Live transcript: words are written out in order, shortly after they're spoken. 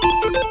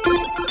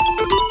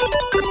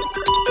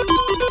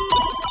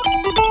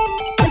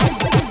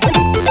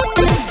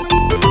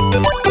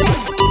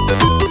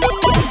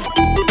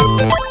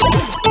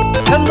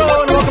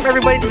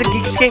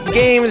Geekscape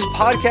Games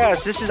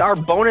podcast. This is our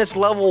bonus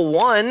level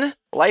 1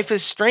 Life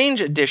is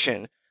Strange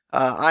edition.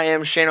 I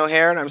am Shane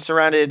O'Hare, and I'm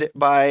surrounded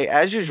by,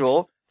 as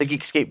usual, the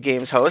Geekscape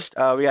Games host.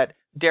 We got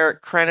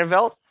Derek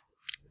Cranevelt.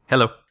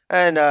 Hello.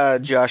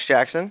 And Josh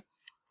Jackson.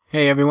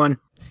 Hey, everyone.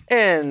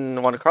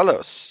 And Juan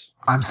Carlos.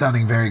 I'm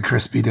sounding very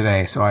crispy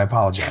today, so I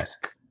apologize.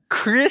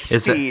 Crispy.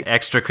 Is it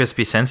extra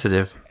crispy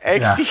sensitive? I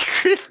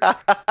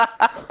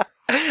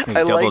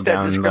Double like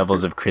that down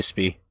levels of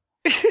crispy.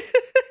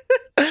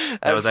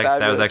 That was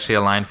actually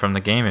a line from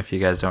the game, if you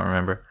guys don't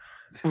remember.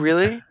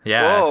 Really?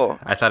 Yeah. Whoa.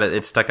 I thought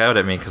it stuck out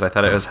at me because I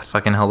thought it was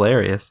fucking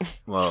hilarious.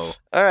 Whoa.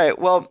 All right.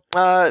 Well,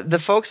 the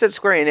folks at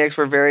Square Enix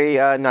were very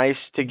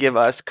nice to give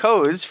us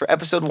codes for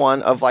episode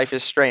 1 of Life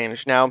is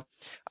Strange. Now,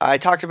 I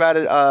talked about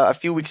it a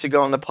few weeks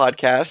ago on the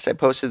podcast. I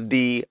posted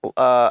the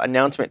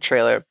announcement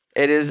trailer.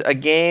 It is a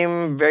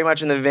game very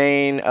much in the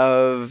vein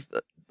of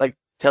like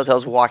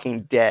Telltale's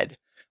Walking Dead,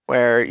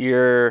 where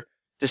your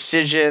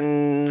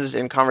decisions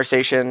and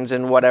conversations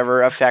and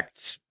whatever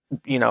affects,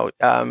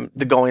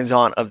 the goings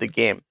on of the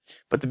game.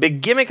 But the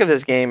big gimmick of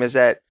this game is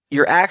that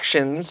your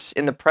actions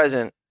in the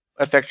present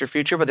affect your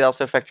future, but they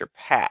also affect your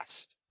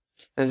past.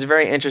 And it's a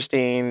very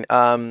interesting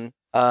time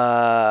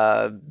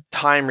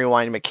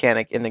rewind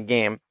mechanic in the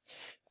game.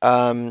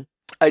 I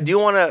do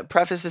want to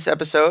preface this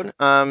episode.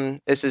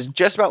 This is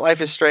just about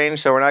Life is Strange,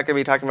 so we're not going to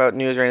be talking about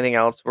news or anything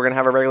else. We're going to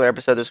have a regular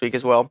episode this week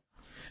as well.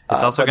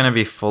 It's also going to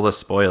be full of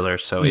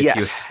spoilers, so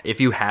if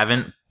you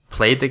haven't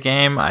played the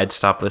game, I'd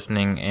stop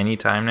listening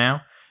anytime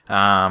now.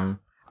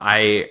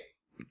 I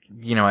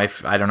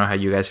don't know how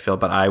you guys feel,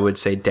 but I would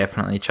say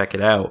definitely check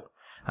it out.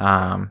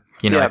 I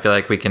feel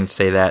like we can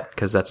say that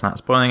because that's not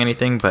spoiling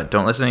anything, but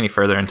don't listen any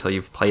further until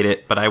you've played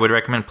it. But I would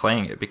recommend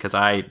playing it because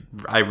I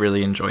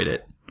really enjoyed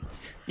it.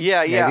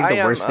 I think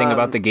the worst thing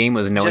about the game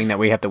was knowing that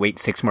we have to wait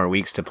 6 more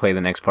weeks to play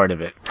the next part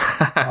of it.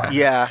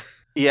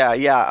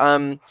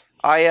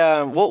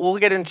 We'll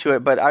get into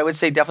it, but I would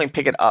say definitely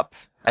pick it up.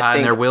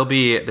 And there will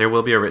be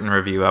a written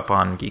review up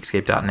on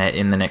Geekscape.net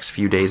in the next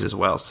few days as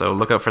well. So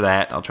look out for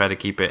that. I'll try to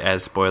keep it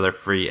as spoiler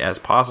free as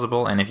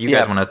possible. And if you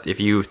guys if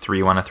you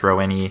three want to throw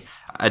any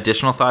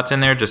additional thoughts in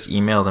there, just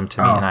email them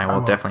to me, and I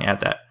will definitely add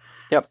that.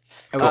 Yep.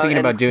 I was thinking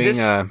about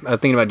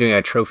doing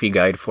a trophy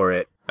guide for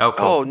it. Oh,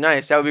 cool. Oh,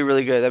 nice. That would be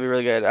really good.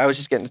 I was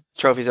just getting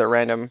trophies at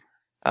random.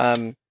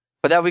 But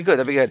that would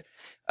be good.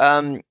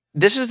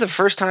 This is the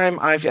first time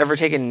I've ever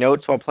taken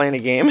notes while playing a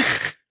game.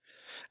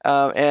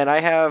 And I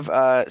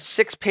have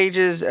 6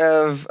 pages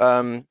of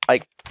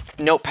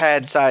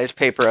notepad-sized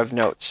paper of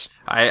notes.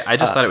 I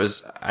just thought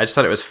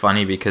it was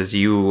funny because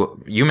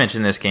you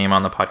mentioned this game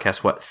on the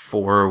podcast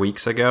 4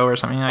 weeks ago or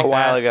something like that.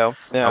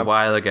 A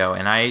while ago,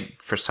 and I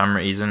for some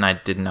reason I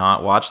did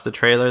not watch the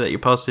trailer that you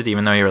posted,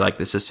 even though you were like,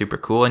 "This is super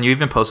cool," and you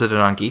even posted it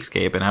on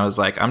Geekscape, and I was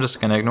like, "I'm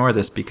just gonna ignore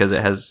this because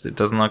it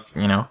doesn't look,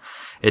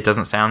 it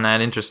doesn't sound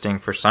that interesting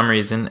for some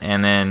reason,"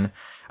 and then.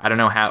 I don't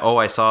know how. Oh,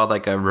 I saw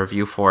like a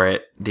review for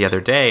it the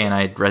other day, and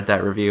I read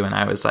that review, and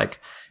I was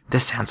like,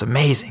 "This sounds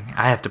amazing!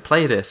 I have to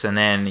play this." And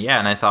then,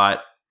 and I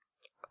thought,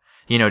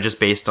 just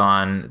based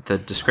on the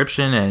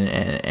description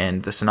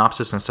and the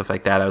synopsis and stuff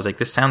like that, I was like,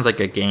 "This sounds like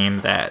a game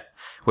that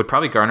would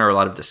probably garner a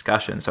lot of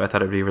discussion." So I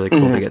thought it'd be really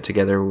cool to get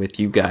together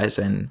with you guys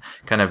and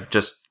kind of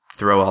just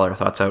throw all our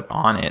thoughts out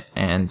on it.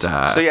 And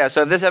so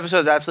if this episode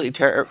is absolutely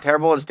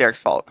terrible, it's Derek's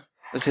fault.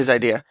 It was his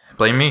idea.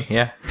 Blame me,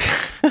 yeah.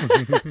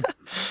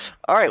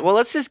 All right, well,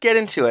 let's just get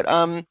into it.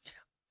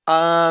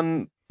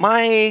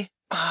 My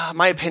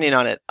opinion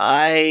on it.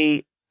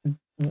 I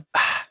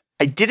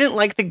didn't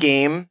like the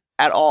game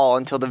at all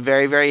until the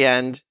very, very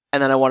end,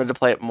 and then I wanted to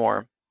play it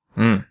more.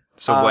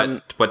 So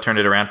what turned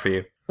it around for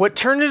you? What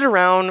turned it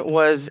around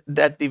was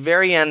at the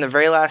very end, the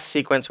very last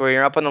sequence where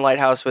you're up on the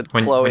lighthouse with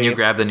Chloe. When you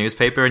grab the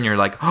newspaper and you're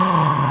like,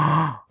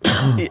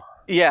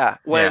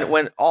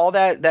 when all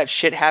that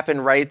shit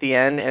happened right at the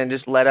end and it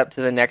just led up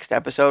to the next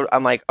episode,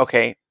 I'm like,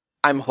 okay,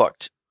 I'm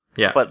hooked.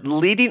 Yeah. But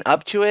leading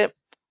up to it,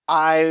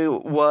 I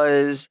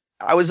was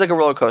like a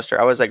roller coaster.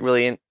 I was like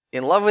really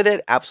in love with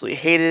it, absolutely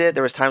hated it.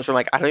 There was times where I'm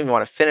like, I don't even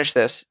want to finish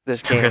this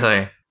game.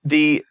 Really?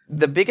 The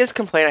biggest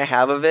complaint I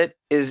have of it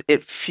is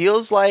it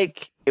feels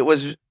like it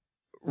was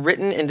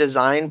written and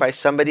designed by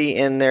somebody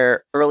in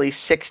their early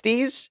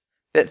 60s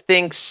that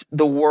thinks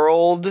the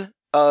world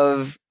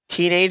of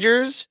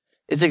teenagers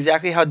is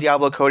exactly how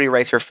Diablo Cody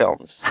writes her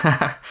films.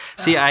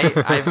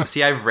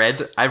 I've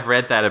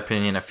read that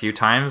opinion a few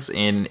times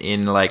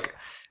in like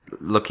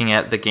looking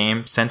at the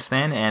game since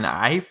then, and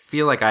I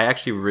feel like I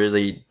actually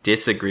really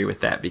disagree with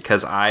that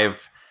because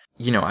I've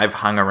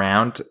hung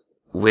around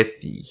with,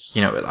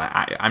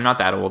 I'm not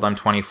that old. I'm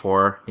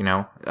 24,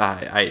 not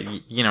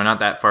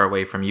that far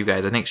away from you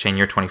guys. I think, Shane,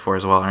 you're 24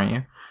 as well, aren't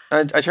you?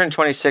 I turned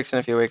 26 in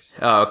a few weeks.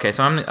 Oh, okay.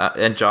 So I'm,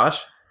 and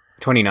Josh?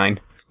 29.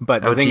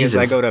 But the thing is,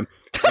 I go to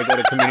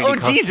community. Oh,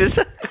 Jesus!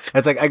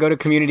 It's like I go to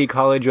community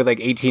college with like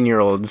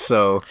 18-year-olds.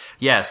 So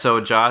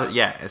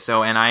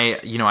So and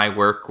I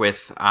work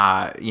with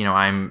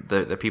I'm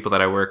the people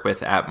that I work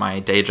with at my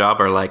day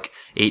job are like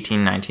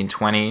 18, 19,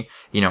 20.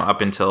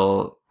 Up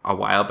until a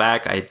while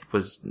back, I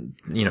was,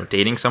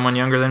 dating someone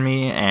younger than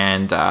me,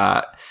 and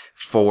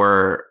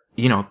for,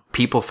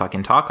 people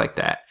fucking talk like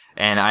that.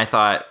 And I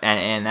thought,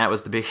 and that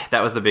was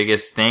the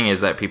biggest thing,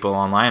 is that people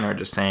online are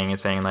just saying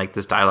like,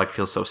 this dialogue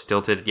feels so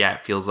stilted. Yeah,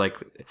 it feels like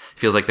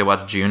they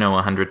watched Juno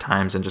 100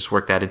 times and just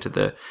worked that into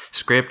the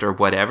script or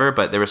whatever.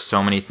 But there were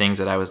so many things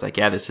that I was like,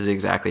 yeah, this is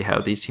exactly how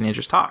these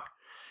teenagers talk.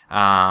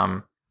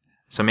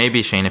 So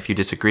maybe, Shane, if you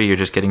disagree, you're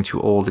just getting too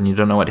old and you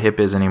don't know what hip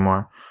is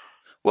anymore.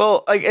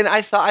 Well, and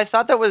I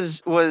thought that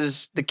was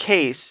the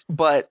case,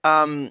 but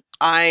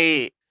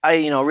I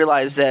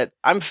realized that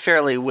I'm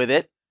fairly with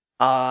it.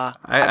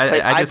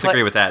 I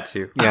disagree with that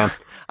too. Yeah.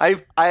 I'm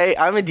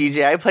a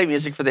DJ. I play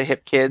music for the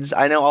hip kids.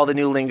 I know all the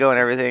new lingo and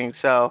everything.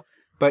 So,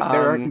 but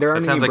there aren't.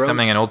 That sounds like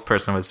something an old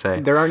person would say.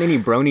 There aren't any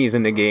bronies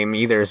in the game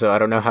either, so I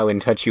don't know how in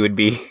touch you would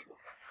be.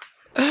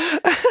 I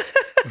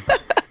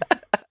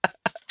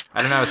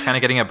don't know. I was kind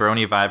of getting a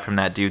brony vibe from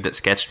that dude that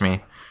sketched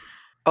me.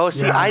 Oh,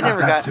 see, Yeah, I never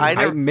got.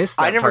 I missed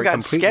that I never part got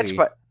completely. sketched,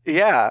 but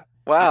yeah,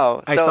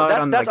 wow. I So saw it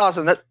on, that's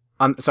awesome.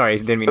 I'm sorry, I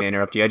didn't mean to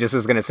interrupt you. I just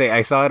was going to say,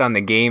 I saw it on the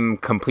game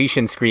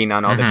completion screen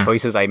on all the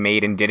choices I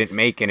made and didn't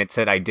make, and it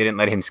said I didn't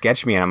let him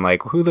sketch me, and I'm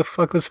like, who the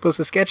fuck was supposed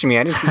to sketch me?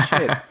 I didn't see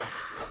shit.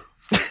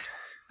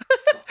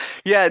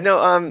 Yeah,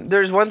 no.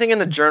 There's one thing in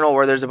the journal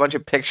where there's a bunch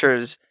of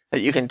pictures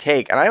that you can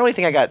take, and I only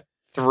think I got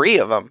 3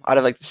 of them out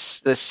of like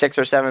the 6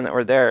 or 7 that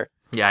were there.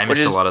 Yeah, I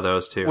missed a lot of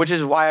those too. Which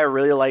is why I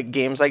really like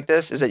games like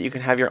this, is that you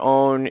can have your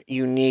own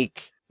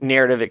unique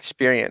narrative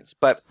experience.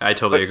 But I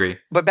totally agree.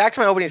 But back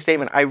to my opening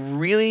statement, I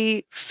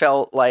really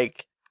felt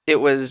like it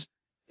was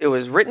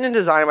written and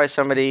designed by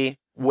somebody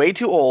way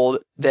too old,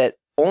 that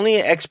only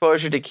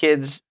exposure to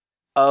kids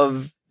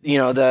of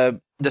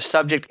the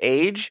subject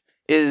age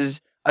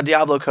is a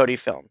Diablo Cody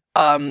film.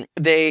 I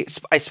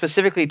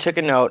specifically took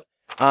a note.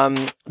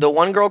 The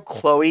one girl,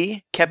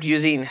 Chloe, kept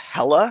using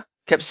hella,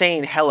 kept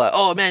saying hella.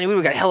 Oh man, we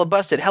got hella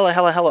busted, hella,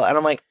 and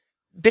I'm like,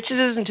 bitches, this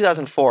is in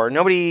 2004.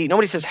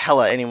 Nobody says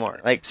hella anymore.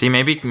 Like, see,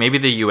 maybe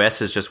the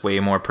US is just way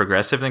more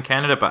progressive than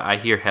Canada, but I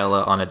hear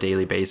hella on a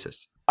daily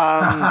basis,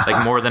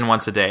 like more than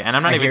once a day, and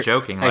I'm not even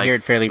joking. I hear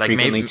it fairly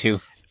frequently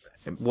too.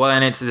 Well,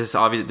 and it's this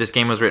obvious. This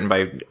game was written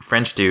by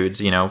French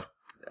dudes,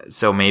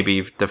 so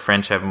maybe the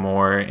French have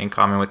more in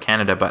common with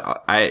Canada.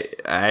 But I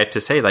have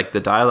to say, like, the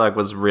dialogue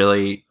was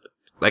really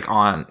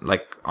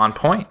on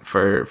point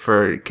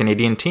for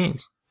Canadian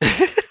teens.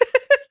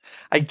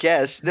 I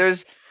guess there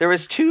was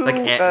 2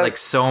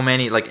 so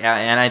many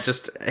and I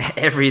just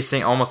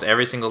almost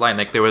every single line,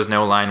 like, there was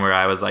no line where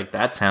I was like,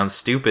 that sounds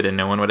stupid and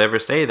no one would ever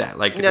say that.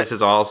 This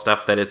is all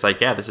stuff that it's like,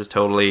 yeah, this is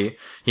totally,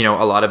 a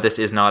lot of this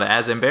is not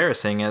as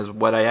embarrassing as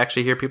what I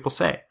actually hear people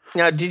say.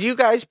 Now, did you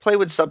guys play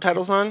with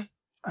subtitles on?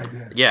 I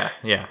did.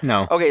 Yeah.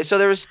 No. Okay, so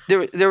there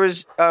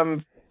was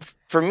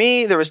for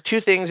me, there was 2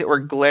 things that were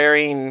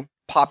glaring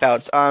pop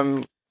outs.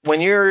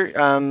 When you're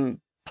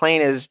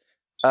playing as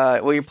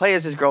you play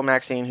as this girl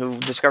Maxine, who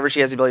discovers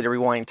she has the ability to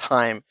rewind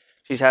time.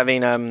 She's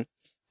having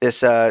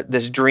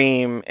this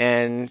dream,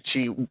 and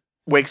she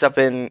wakes up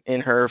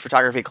in her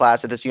photography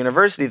class at this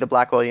university, the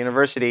Blackwell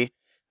University,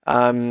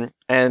 and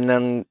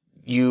then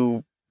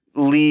you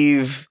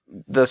leave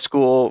the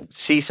school,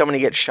 see somebody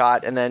get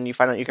shot, and then you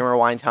find out you can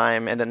rewind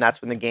time, and then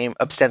that's when the game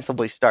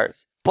ostensibly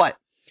starts. But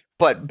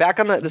back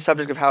on the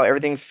subject of how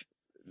everything.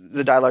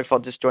 The dialogue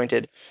felt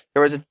disjointed.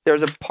 There was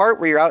a part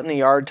where you're out in the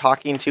yard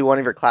talking to one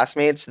of your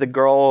classmates, the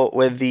girl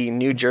with the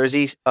New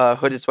Jersey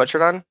hooded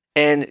sweatshirt on,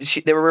 and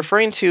they were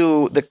referring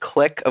to the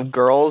clique of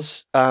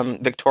girls,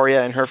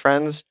 Victoria and her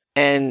friends,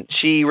 and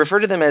she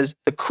referred to them as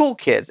the cool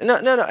kids. No,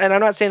 and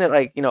I'm not saying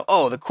that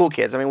the cool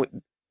kids. I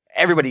mean,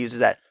 everybody uses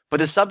that, but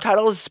the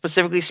subtitles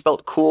specifically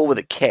spelled cool with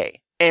a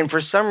K, and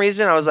for some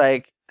reason I was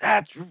like,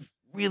 that's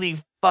really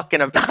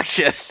fucking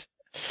obnoxious.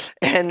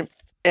 And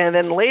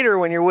then later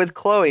when you're with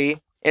Chloe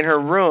in her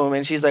room,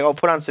 and she's like, "Oh,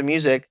 put on some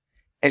music,"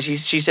 and she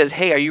says,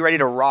 "Hey, are you ready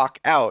to rock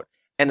out?"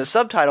 And the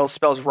subtitle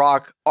spells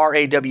rock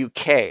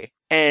RAWK.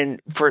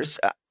 And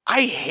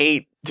I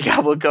hate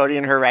Diablo Cody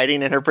and her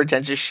writing and her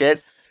pretentious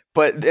shit,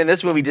 but in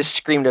this movie just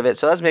screamed of it.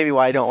 So that's maybe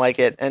why I don't like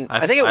it. And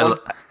I think it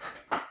won't.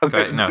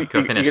 Okay,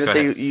 go finish. You're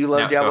gonna say you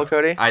love Diablo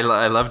Cody? I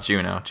love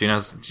Juno.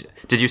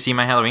 Did you see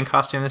my Halloween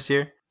costume this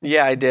year?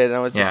 Yeah, I did. And I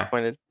was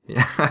disappointed.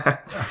 Yeah.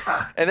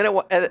 and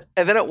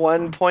then at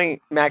one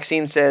point,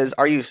 Maxine says,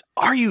 "Are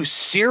you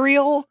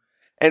cereal?"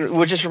 And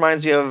which just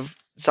reminds me of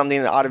something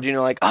out of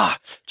Juno, like,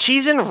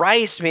 cheese and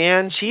rice,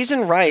 man, cheese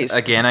and rice.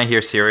 Again, I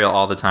hear cereal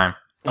all the time.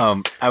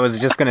 I was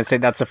just gonna say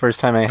that's the first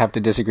time I have to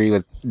disagree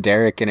with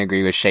Derek and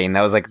agree with Shane.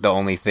 That was like the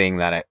only thing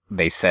that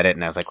they said it,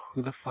 and I was like,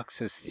 who the fuck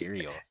says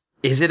cereal?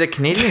 Is it a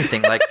Canadian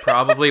thing? Like,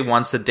 probably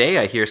once a day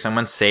I hear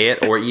someone say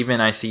it, or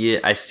even I see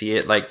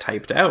it like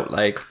typed out,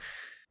 like.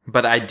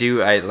 But I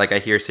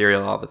hear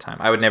cereal all the time.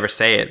 I would never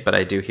say it, but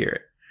I do hear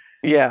it.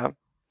 Yeah.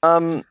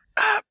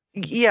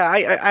 Yeah,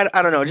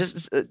 I don't know.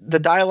 Just the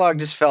dialogue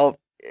just felt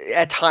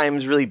at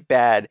times really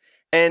bad.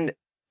 And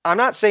I'm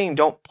not saying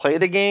don't play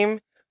the game.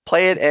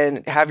 Play it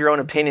and have your own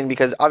opinion,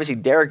 because obviously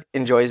Derek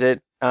enjoys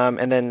it.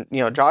 And then,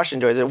 Josh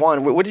enjoys it.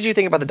 Juan, what did you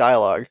think about the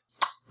dialogue?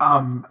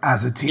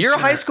 as a teacher. You're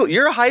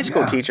a high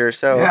school teacher,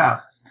 so yeah.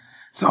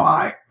 So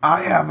I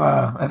have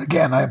and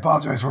again I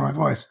apologize for my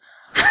voice.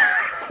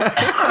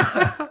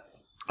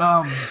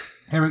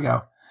 Here we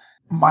go.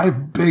 My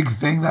big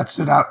thing that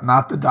stood out,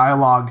 not the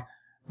dialogue,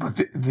 but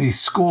the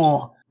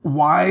school.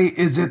 Why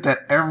is it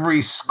that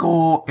every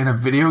school in a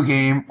video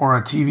game or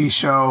a TV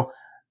show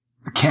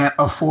can't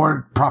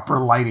afford proper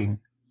lighting?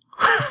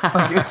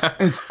 Like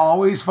it's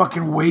always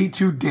fucking way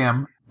too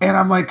dim. And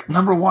I'm like,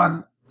 number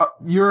one,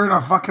 you're in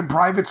a fucking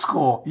private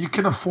school. You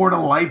can afford a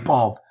light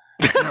bulb.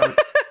 You know,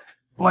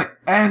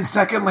 and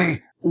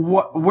secondly,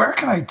 where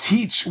can I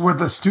teach where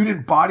the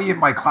student body in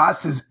my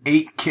class is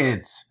 8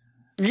 kids?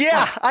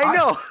 Yeah, I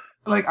know.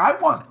 I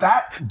want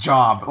that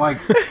job.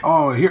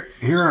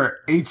 Here are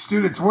 8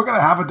 students. We're going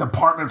to have a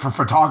department for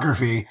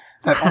photography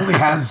that only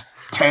has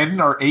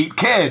 10 or 8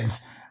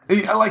 kids.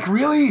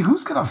 Really?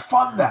 Who's going to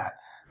fund that?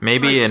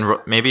 Maybe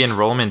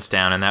enrollment's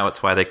down, and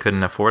that's why they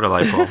couldn't afford a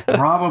light bulb.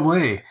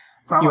 Probably.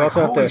 But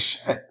holy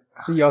shit.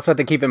 You also have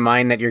to keep in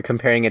mind that you're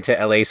comparing it to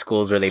LA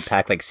schools where they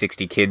pack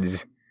 60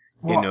 kids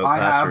into a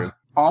classroom. Have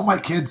all my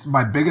kids,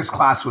 my biggest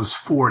class was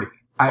 40.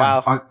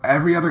 Wow.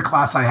 Every other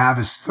class I have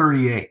is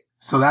 38.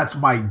 So that's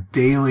my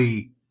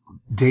daily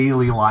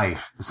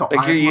life. So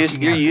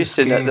you're used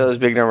to those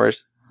big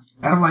numbers.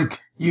 And I'm like,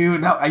 you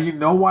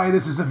know why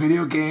this is a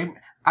video game?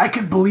 I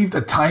can believe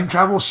the time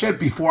travel shit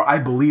before I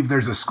believe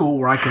there's a school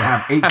where I can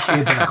have 8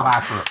 kids in a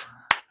classroom.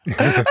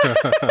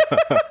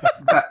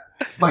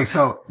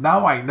 So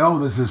now I know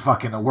this is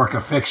fucking a work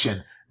of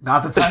fiction,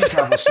 not the time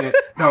travel shit.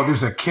 No,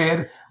 there's a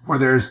kid where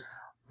there's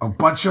a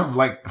bunch of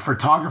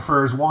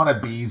photographers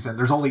wannabes and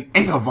there's only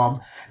 8 of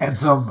them, and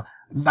some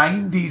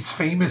 90s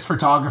famous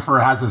photographer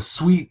has a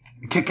sweet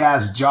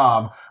kick-ass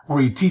job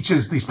where he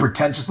teaches these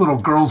pretentious little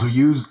girls who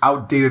use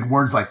outdated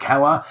words like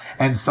hella,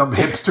 and some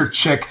hipster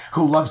chick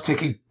who loves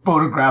taking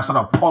photographs on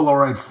a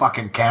Polaroid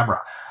fucking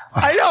camera.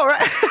 I know,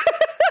 right?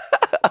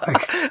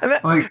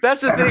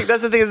 That's the thing.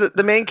 That's the thing is that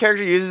the main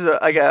character uses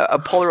a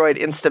Polaroid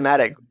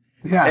Instamatic.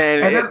 Yeah,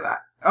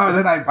 and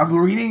then I'm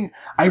reading.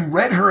 I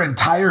read her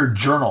entire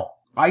journal.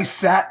 I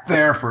sat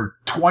there for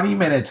 20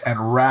 minutes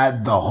and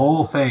read the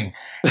whole thing,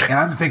 and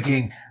I'm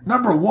thinking,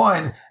 number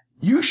one,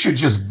 you should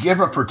just give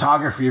up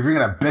photography if you're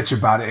gonna bitch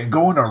about it and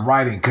go into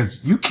writing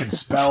because you can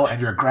spell and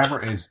your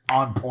grammar is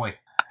on point.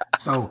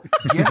 So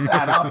give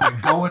that up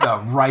and go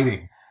into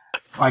writing.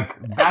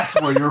 That's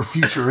where your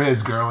future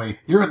is, girly.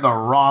 You're in the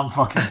wrong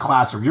fucking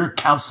classroom. Your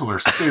counselor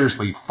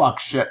seriously fuck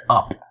shit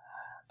up.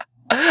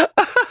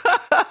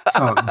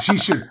 So she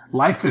should.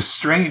 Life is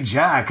strange,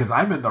 yeah, because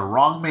I'm in the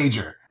wrong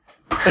major.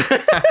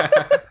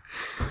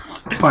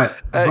 but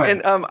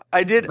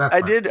I did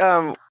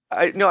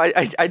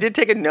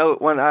take a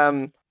note when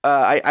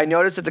I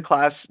noticed that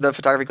the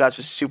photography class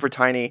was super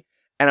tiny,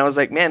 and I was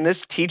like, man,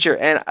 this teacher,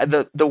 and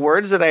the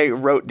words that I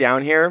wrote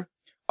down here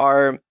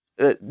are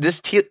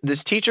this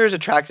teacher's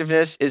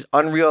attractiveness is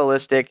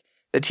unrealistic.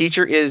 The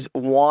teacher is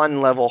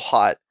Juan level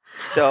hot.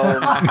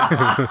 So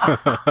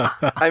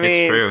I mean,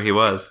 it's true. He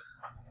was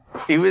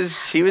pretty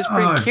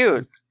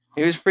cute.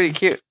 He was pretty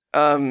cute.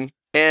 There's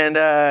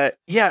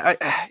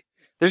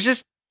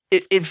just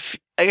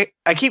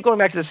I keep going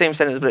back to the same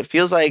sentence, but it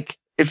feels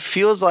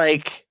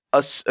like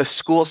a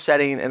school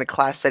setting and a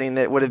class setting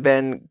that would have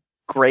been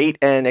great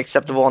and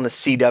acceptable on the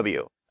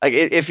CW.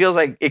 It feels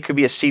like it could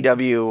be a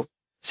CW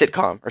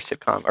sitcom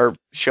or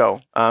show.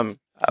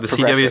 The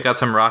CW's got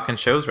some rockin'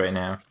 shows right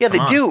now. Yeah,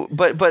 they do,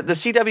 but the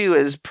CW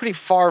is pretty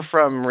far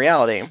from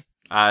reality.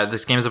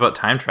 This game's about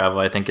time travel.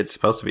 I think it's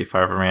supposed to be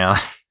far from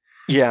reality.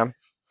 Yeah.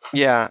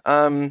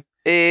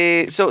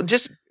 So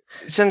just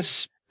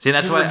since... See,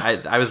 that's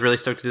why I was really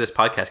stoked to do this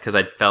podcast, because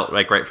I felt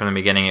like right from the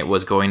beginning it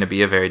was going to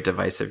be a very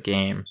divisive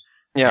game.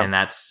 Yeah. And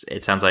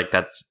it sounds like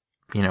that's,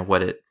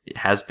 what it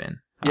has been.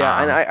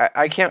 Yeah, and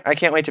I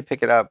can't wait to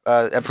pick it up,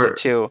 episode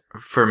 2.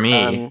 For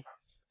me...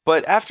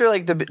 but after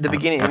the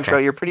beginning intro,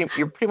 you're pretty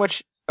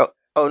much...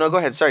 Oh, no, go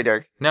ahead. Sorry,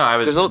 Derek. No, I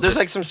was...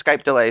 There's some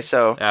Skype delay,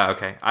 so...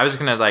 okay. I was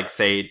going to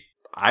say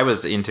I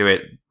was into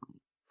it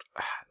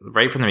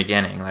right from the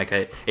beginning.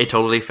 It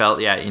totally felt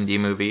indie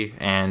movie,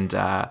 and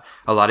a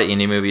lot of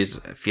indie movies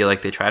feel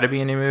like they try to be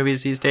indie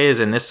movies these days,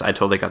 and this, I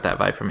totally got that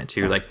vibe from it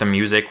too. The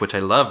music, which I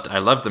loved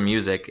the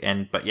music,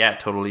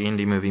 totally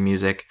indie movie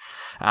music.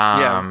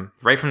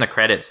 Right from the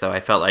credits though, I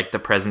felt like the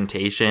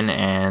presentation,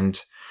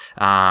 and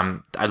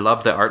I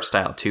love the art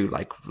style too.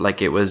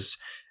 Like it was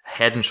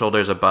head and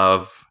shoulders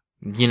above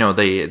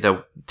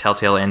the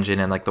Telltale engine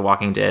and The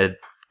Walking Dead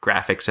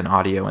graphics and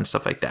audio and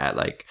stuff like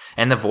that.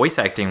 And the voice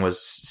acting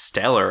was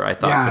stellar, I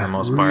thought, for the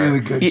most part. Really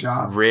good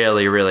job.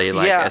 Really, really.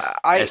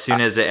 As soon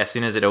as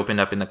it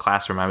opened up in the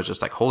classroom, I was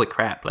just like, holy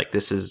crap,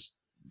 this is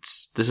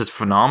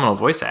phenomenal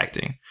voice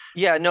acting.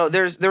 Yeah, no,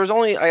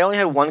 I only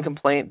had one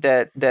complaint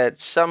that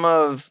some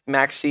of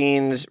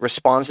Maxine's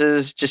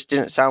responses just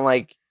didn't sound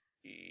like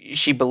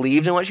she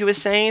believed in what she was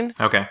saying.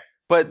 Okay.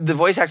 But the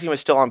voice acting was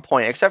still on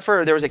point, except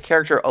for there was a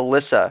character,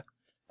 Alyssa,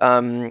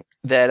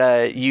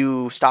 that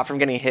you stopped from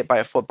getting hit by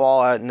a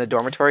football out in the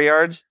dormitory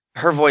yards.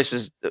 Her voice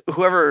was,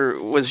 whoever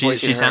was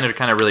voicing she sounded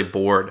kind of really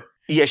bored.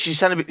 Yeah, she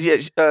sounded.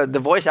 The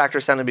voice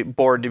actor sounded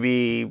bored to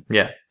be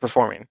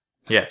performing.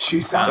 Yeah,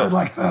 she sounded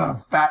like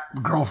the fat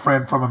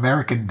girlfriend from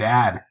American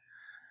Dad.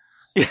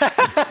 Yeah,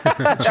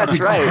 that's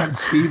right.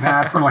 Steve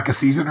had for like a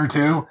season or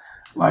two.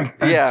 Like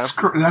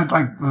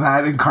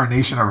that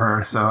incarnation of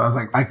her. So I was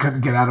like, I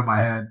couldn't get out of my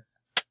head.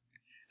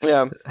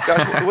 Yeah,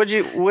 Josh, what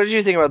did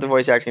you think about the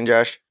voice acting,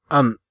 Josh?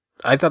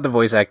 I thought the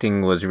voice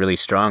acting was really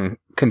strong,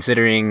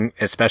 considering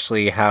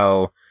especially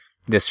how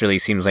this really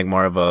seems like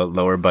more of a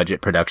lower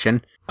budget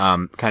production.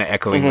 Kind of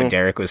echoing what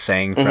Derek was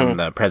saying from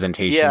the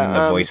presentation,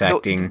 the voice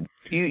acting.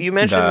 You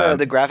mentioned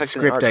the graphics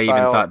script and art I even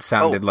style. Thought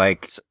sounded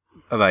like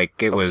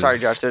it was. Sorry,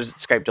 Josh. There's a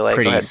Skype delay.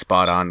 Pretty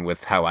spot on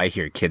with how I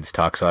hear kids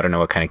talk. So I don't know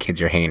what kind of kids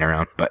you're hanging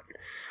around, but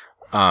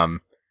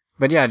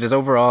yeah, just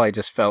overall, I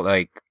just felt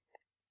like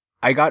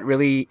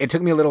it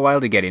took me a little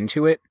while to get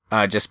into it,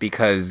 just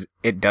because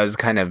it does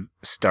kind of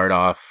start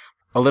off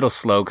a little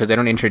slow because they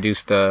don't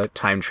introduce the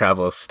time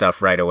travel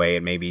stuff right away.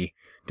 And maybe,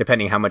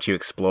 depending how much you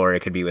explore,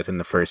 it could be within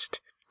the first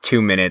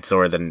 2 minutes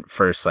or the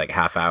first like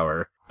half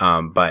hour.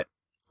 But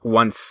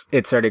once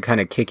it started kind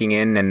of kicking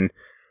in and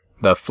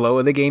the flow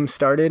of the game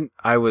started,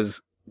 I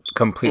was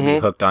completely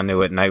hooked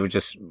onto it, and I was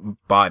just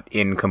bought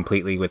in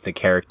completely with the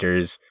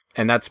characters.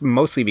 And that's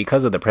mostly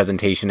because of the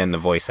presentation and the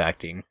voice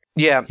acting.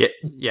 Yeah.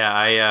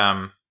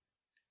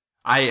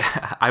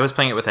 I was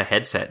playing it with a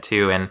headset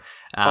too, and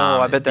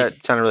I bet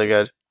that sounded really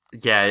good.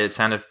 Yeah, it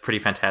sounded pretty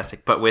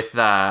fantastic. But with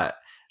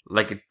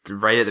like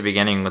right at the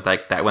beginning, with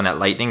like that when that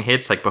lightning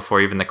hits, like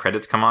before even the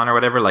credits come on or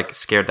whatever, like it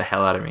scared the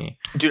hell out of me.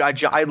 Dude,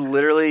 I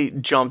literally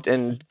jumped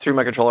and threw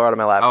my controller out of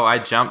my lap. Oh, I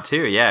jumped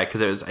too, yeah, because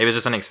it was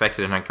just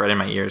unexpected and like right in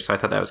my ears, so I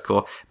thought that was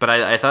cool. But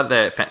I thought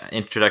the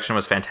introduction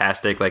was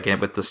fantastic, like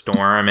with the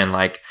storm and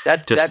like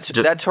that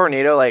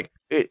tornado, like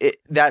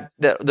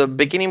the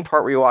beginning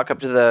part where you walk up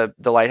to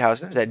the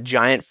lighthouse and there's that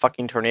giant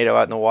fucking tornado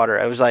out in the water.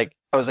 I was like,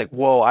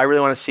 whoa, I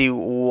really want to see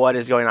what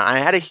is going on. I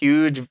had a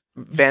huge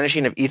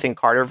Vanishing of Ethan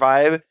Carter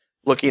vibe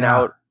looking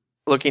out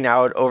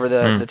over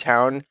the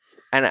town.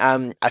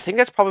 And I think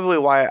that's probably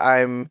why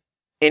I'm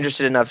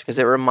interested enough, because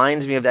it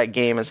reminds me of that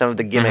game and some of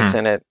the gimmicks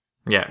in it.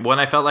 Yeah, well,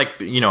 and I felt like,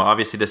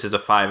 obviously this is a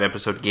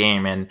 5-episode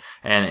game,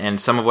 and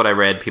some of what I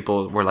read,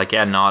 people were like,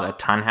 yeah, not a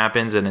ton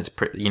happens, and it's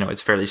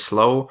it's fairly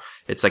slow.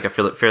 It's like a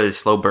fairly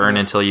slow burn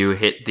until you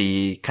hit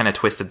the kind of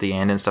twist at the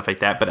end and stuff like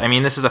that. But I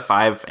mean, this is a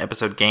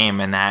 5-episode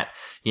game, and that,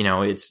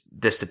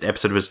 this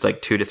episode was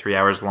like 2 to 3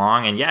 hours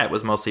long, and yeah, it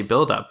was mostly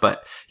build up,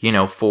 but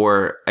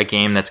for a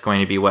game that's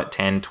going to be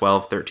 10,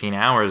 12, 13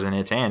 hours in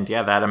its end,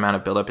 yeah, that amount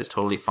of build up is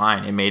totally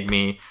fine. It made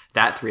me,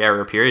 that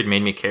 3-hour period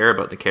made me care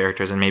about the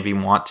characters and made me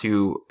want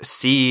to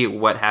see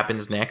what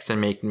happens next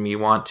and make me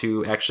want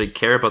to actually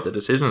care about the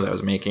decisions I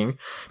was making.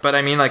 But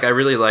I mean, like, I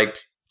really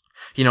liked,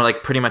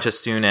 like pretty much as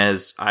soon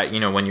as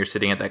when you're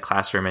sitting at that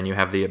classroom and you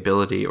have the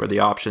ability or the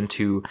option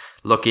to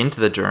look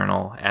into the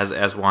journal,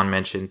 as Juan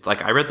mentioned,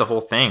 like I read the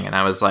whole thing and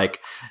I was like,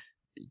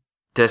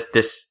 this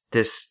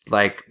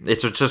like,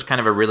 it's just kind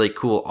of a really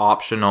cool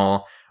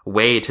optional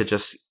way to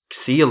just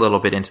see a little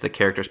bit into the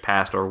character's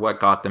past or what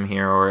got them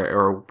here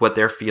or what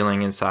they're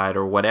feeling inside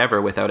or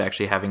whatever without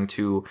actually having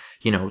to,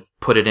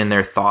 put it in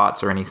their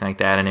thoughts or anything like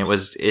that. And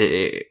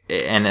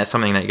and that's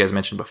something that you guys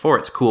mentioned before.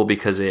 It's cool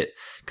because it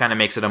kind of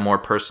makes it a more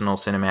personal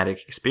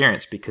cinematic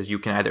experience, because you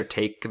can either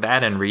take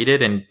that and read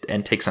it and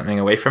take something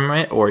away from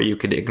it, or you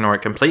could ignore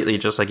it completely,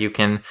 just like you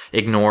can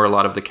ignore a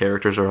lot of the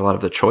characters or a lot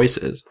of the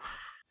choices.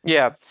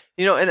 Yeah.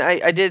 And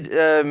I did,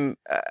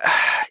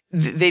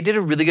 they did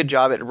a really good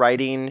job at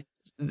writing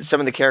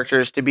some of the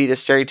characters to be the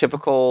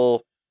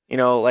stereotypical,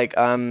 like,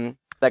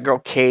 that girl,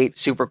 Kate,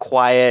 super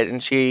quiet,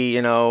 and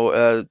she,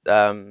 was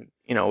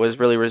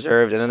really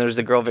reserved. And then there's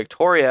the girl,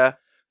 Victoria,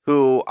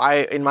 who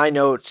in my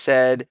notes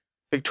said,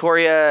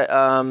 Victoria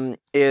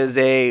is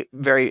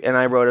and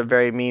I wrote a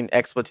very mean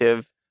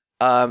expletive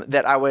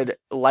that I would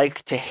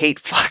like to hate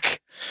fuck.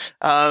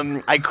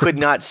 I could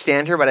not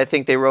stand her, but I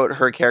think they wrote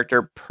her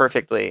character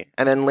perfectly.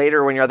 And then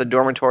later, when you're at the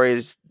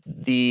dormitories,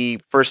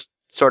 the first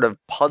sort of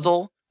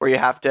puzzle where you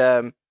have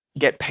to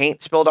get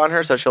paint spilled on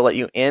her so she'll let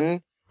you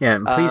in. Yeah,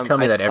 and please tell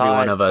me that every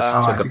one of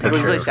us took a picture. It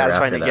was really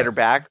satisfying to get her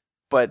back,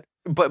 but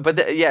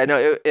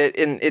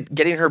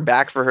getting her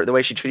back for her the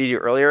way she treated you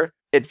earlier,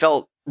 it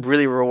felt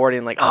really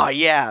rewarding. Like, oh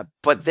yeah,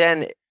 but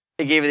then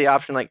it gave you the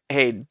option, like,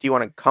 hey, do you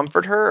want to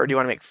comfort her or do you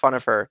want to make fun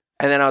of her?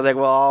 And then I was like,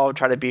 well, I'll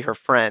try to be her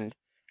friend.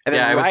 And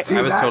then I was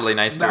totally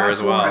nice to her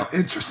as well.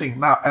 Interesting.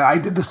 Now, I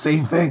did the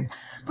same thing,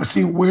 but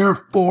see, we're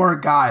 4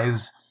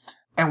 guys.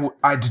 And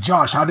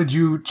Josh, how did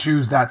you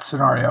choose that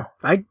scenario?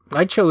 I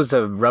chose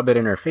to rub it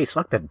in her face.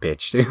 Fuck that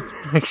bitch, dude.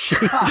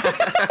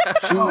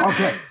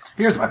 Okay.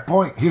 Here's my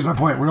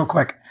point, real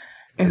quick.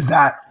 Is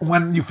that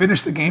when you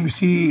finish the game, you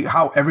see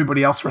how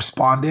everybody else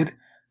responded?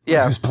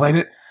 Yeah. Who's played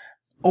it?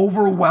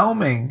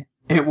 Overwhelming.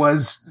 It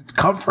was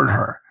comfort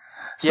her.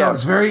 So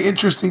It's very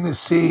interesting to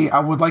see. I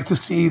would like to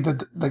see the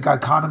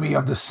dichotomy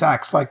of the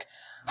sex. Like,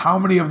 how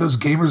many of those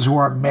gamers who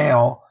are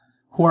male,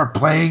 who are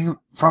playing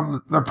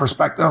from the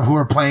perspective, who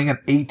are playing an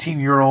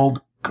 18-year-old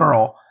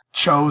girl,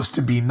 chose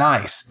to be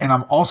nice. And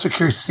I'm also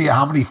curious to see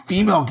how many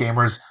female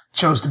gamers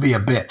chose to be a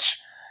bitch,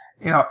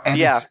 and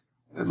it's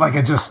like,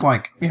 it just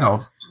like,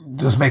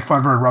 just make fun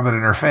of her and rub it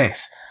in her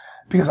face.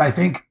 Because I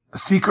think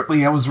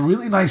secretly it was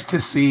really nice to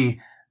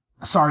see,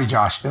 sorry,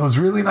 Josh, it was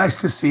really nice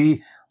to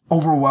see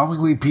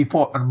overwhelmingly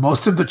people and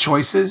most of the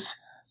choices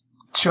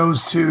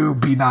chose to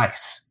be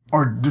nice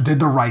or did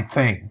the right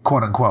thing,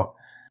 quote unquote.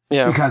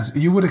 Yeah. Because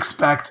you would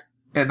expect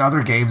in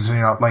other games,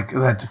 like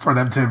that for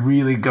them to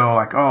really go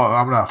like, oh,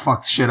 I'm going to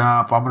fuck shit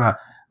up. I'm going to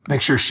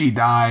make sure she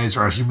dies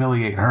or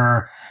humiliate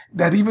her.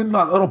 That even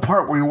that little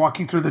part where you're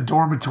walking through the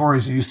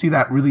dormitories and you see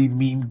that really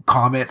mean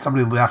comment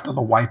somebody left on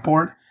the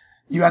whiteboard,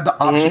 you had the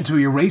option to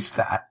erase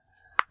that.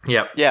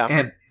 Yep.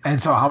 Yeah.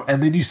 And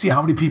then you see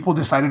how many people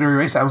decided to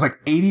erase that. It was like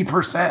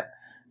 80%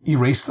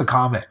 erased the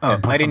comment. Oh,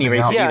 I didn't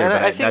erase it either,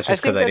 but that's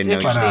just because I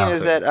didn't know.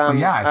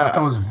 I thought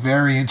that was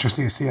very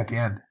interesting to see at the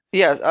end.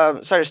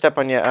 Yeah. Sorry to step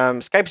on you.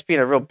 Skype's being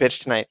a real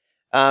bitch tonight.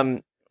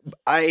 In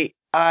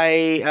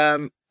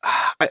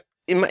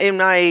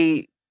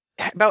my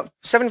about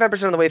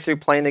 75% of the way through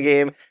playing the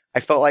game, I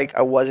felt like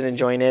I wasn't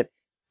enjoying it.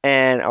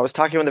 And I was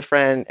talking with a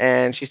friend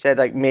and she said,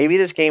 like, maybe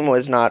this game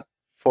was not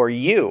for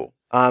you.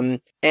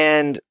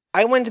 And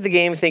I went to the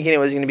game thinking it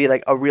was going to be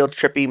like a real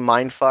trippy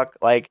mindfuck,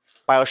 like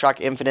BioShock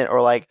Infinite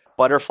or like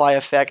butterfly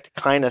effect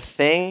kind of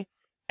thing.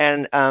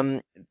 And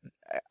I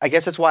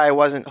guess that's why I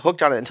wasn't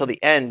hooked on it until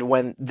the end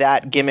when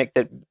that gimmick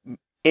that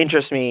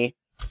interests me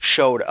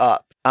showed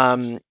up.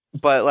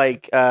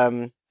 But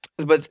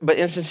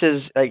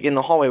instances like in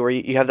the hallway where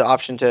you have the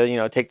option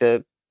to, take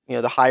the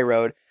high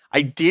road.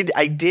 I did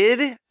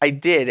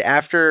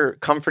after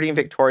comforting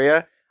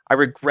Victoria, I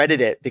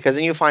regretted it because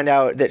then you find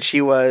out that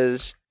she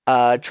was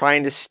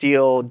trying to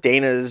steal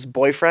Dana's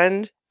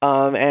boyfriend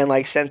and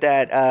like sent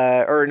that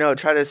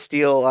try to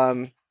steal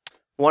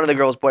one of the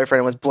girl's boyfriend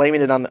and was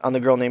blaming it on the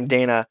girl named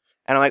Dana.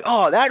 And I'm like,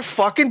 oh, that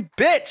fucking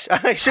bitch.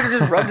 I should have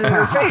just rubbed it in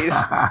her face.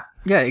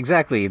 Yeah,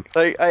 exactly.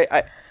 Like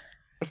I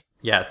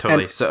Yeah,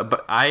 totally.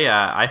 But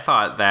I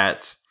thought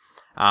that,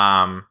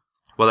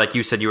 like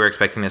you said, you were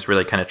expecting this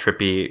really kind of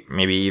trippy,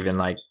 maybe even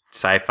like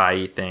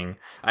sci-fi thing.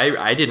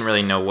 I didn't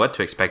really know what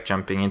to expect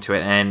jumping into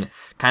it, and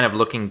kind of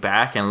looking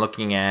back and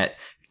looking at,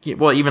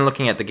 even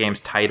looking at the game's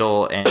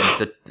title and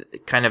the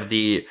kind of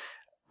the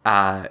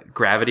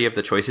gravity of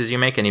the choices you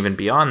make, and even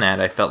beyond that,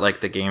 I felt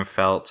like the game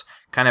felt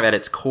kind of at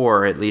its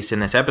core, at least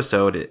in this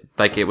episode,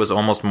 like it was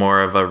almost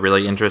more of a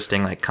really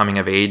interesting like coming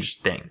of age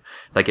thing.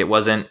 Like it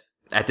wasn't.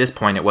 At this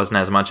point, it wasn't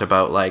as much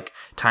about like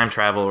time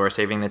travel or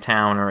saving the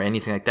town or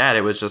anything like that.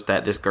 It was just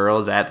that this girl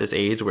is at this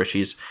age where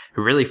she's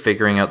really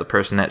figuring out the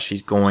person that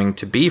she's going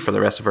to be for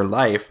the rest of her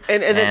life.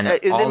 And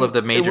all of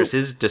the major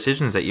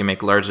decisions that you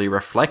make largely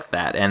reflect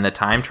that. And the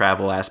time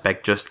travel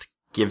aspect just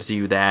gives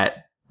you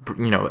that,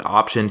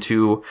 option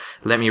to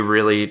let me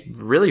really,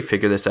 really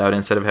figure this out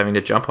instead of having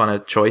to jump on a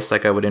choice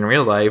like I would in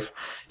real life.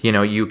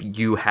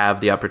 You have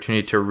the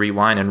opportunity to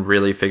rewind and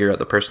really figure out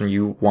the person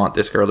you want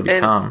this girl to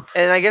become.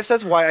 And I guess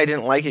that's why I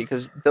didn't like it,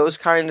 because those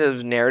kind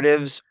of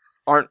narratives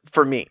aren't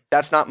for me.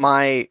 That's not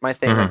my thing.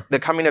 Mm-hmm. Like, the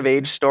coming of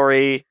age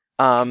story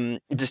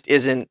just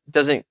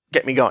doesn't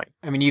get me going.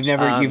 I mean, you've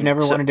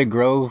never wanted to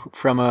grow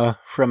from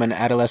an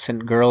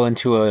adolescent girl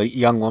into a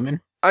young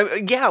woman?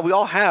 Yeah, we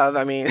all have.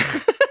 I mean,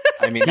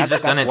 he's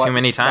just done it too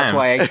many times. That's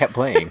why I kept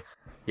playing.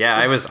 Yeah,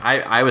 I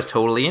was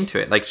totally into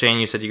it. Like Shane,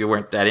 you said you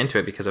weren't that into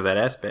it because of that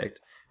aspect.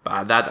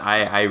 But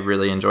I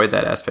really enjoyed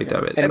that aspect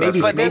of it. And so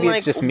maybe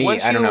it's just me.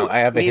 I don't know. I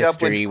have a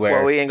history where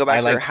I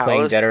like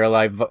playing Dead or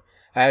Alive.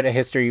 I had a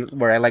history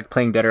where I liked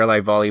playing Dead or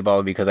Alive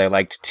volleyball because I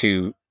liked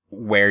to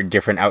wear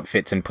different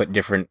outfits and put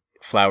different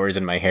flowers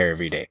in my hair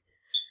every day.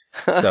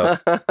 So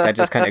that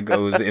just kind of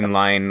goes in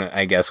line,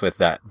 I guess, with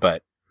that.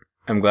 But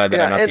I'm glad that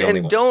I'm not the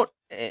only one.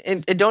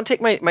 And don't take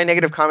my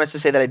negative comments to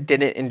say that I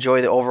didn't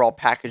enjoy the overall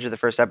package of the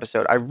first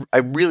episode. I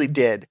really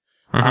did.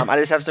 Mm-hmm. I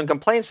just have some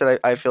complaints that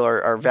I feel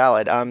are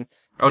valid.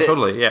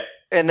 Totally, yeah.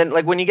 And then,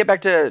 like, when you get back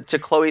to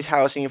Chloe's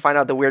house and you find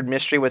out the weird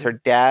mystery with her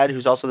dad,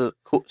 who's also the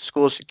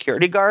school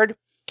security guard,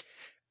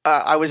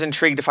 I was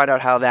intrigued to find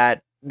out how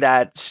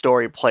that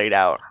story played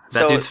out.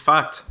 That dude's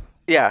fucked.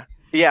 Yeah.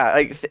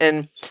 Like,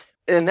 and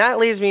that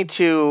leads me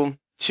to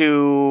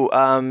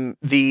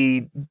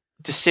the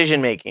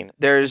decision making.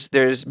 There's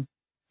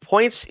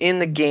points in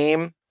the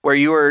game where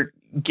you are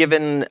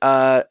given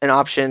an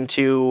option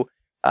to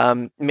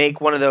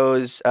make one of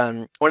those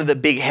one of the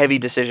big heavy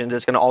decisions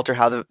that's going to alter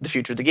how the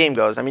future of the game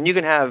goes. I mean, you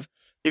can have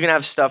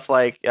stuff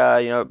like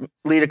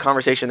lead a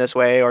conversation this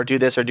way or do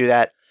this or do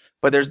that.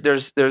 But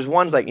there's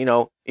ones like,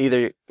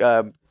 either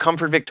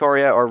comfort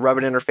Victoria or rub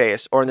it in her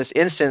face. Or in this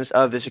instance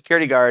of the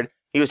security guard,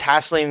 he was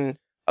hassling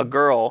a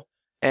girl,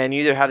 and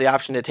you either have the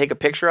option to take a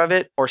picture of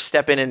it or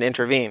step in and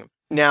intervene.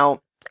 Now,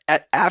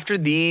 after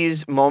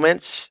these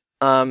moments,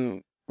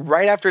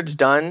 right after it's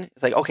done,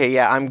 it's like, okay,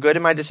 yeah, I'm good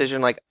in my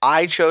decision. Like,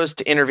 I chose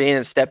to intervene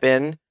and step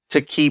in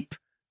to keep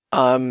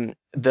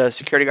the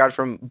security guard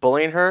from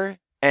bullying her.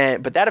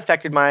 But that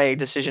affected my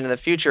decision in the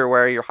future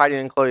where you're hiding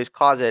in Chloe's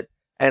closet.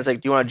 And it's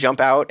like, do you want to jump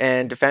out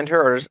and defend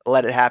her or just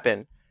let it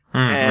happen?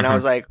 Mm-hmm. And I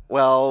was like,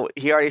 well,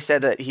 he already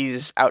said that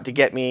he's out to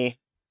get me.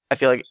 I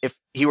feel like if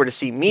he were to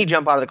see me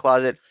jump out of the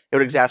closet, it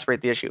would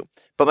exacerbate the issue.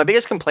 But my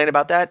biggest complaint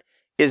about that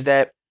is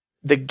that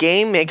the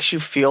game makes you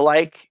feel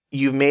like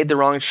you've made the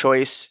wrong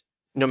choice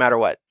no matter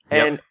what.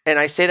 And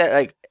I say that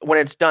like when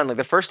it's done, like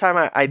the first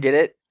time I did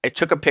it, I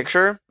took a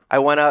picture, I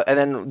went up, and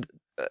then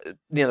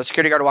the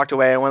security guard walked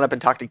away. I went up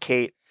and talked to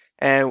Kate,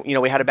 and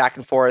we had a back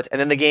and forth, and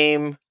then the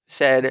game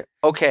said,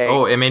 okay.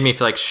 Oh, it made me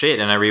feel like shit,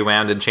 and I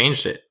rewound and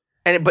changed it.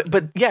 And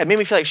but yeah, it made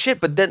me feel like shit.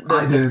 But then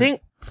the thing,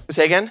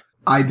 say again?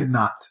 I did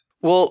not.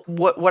 Well,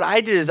 what I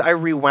did is I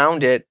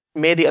rewound it,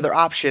 made the other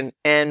option,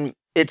 and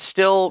it's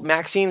still,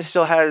 Maxine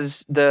still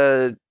has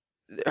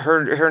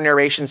her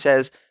narration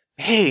says,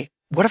 hey,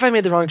 what if I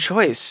made the wrong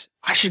choice?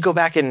 I should go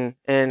back and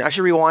I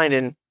should rewind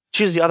and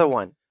choose the other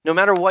one. No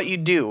matter what you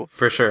do.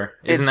 For sure.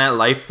 Isn't that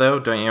life though?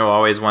 Don't you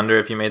always wonder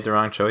if you made the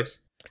wrong choice?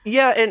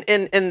 Yeah,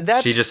 and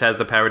that's... She just has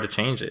the power to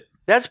change it.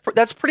 That's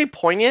pretty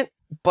poignant,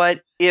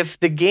 but if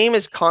the game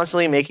is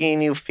constantly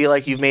making you feel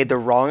like you've made the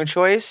wrong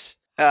choice...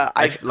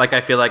 I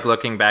feel like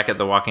looking back at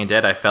The Walking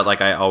Dead, I felt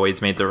like I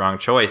always made the wrong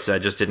choice. I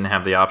just didn't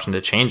have the option to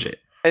change it.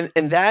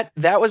 And that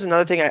was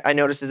another thing I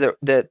noticed, is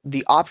that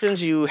the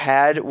options you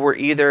had were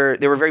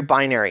they were very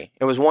binary.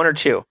 It was one or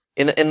two.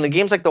 In the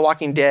games like The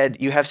Walking Dead,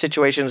 you have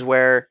situations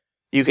where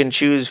you can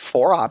choose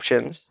 4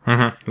 options,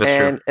 that's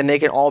true. And they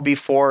can all be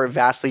 4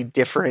 vastly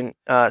different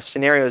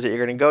scenarios that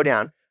you're going to go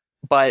down.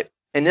 But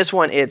in this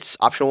one, it's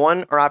option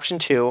 1 or option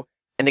 2,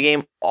 and the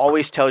game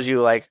always tells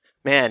you like,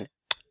 man,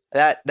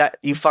 that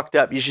you fucked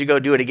up. You should go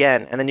do it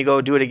again. And then you go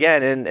do it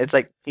again, and it's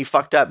like, you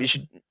fucked up. You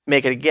should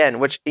make it again.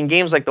 Which in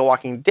games like The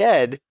Walking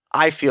Dead,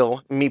 I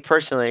feel, me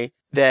personally,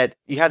 that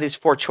you have these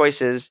 4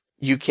 choices.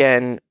 You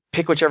can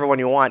pick whichever one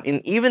you want.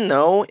 And even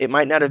though it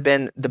might not have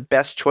been the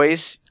best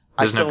choice,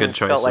 there's no good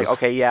choices. Felt like,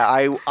 okay, yeah,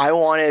 I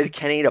wanted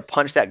Kenny to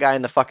punch that guy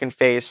in the fucking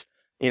face.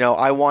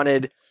 I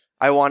wanted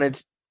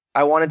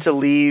to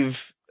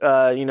leave,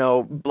 blah,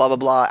 blah,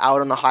 blah, out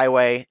on the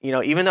highway.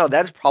 Even though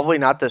that's probably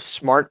not the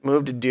smart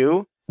move to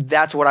do,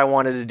 that's what I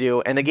wanted to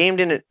do. And the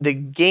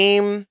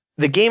game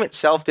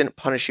itself didn't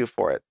punish you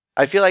for it.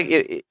 I feel like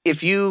if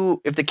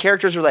the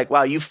characters were like,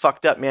 wow, you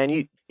fucked up, man,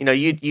 you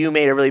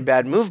made a really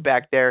bad move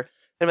back there,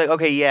 then I'm like,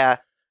 okay, yeah,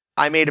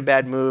 I made a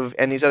bad move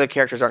and these other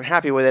characters aren't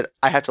happy with it.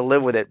 I have to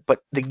live with it.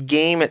 But the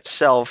game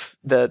itself,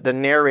 the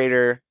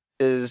narrator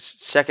is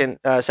second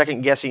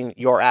guessing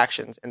your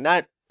actions. And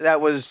that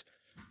was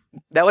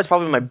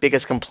probably my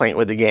biggest complaint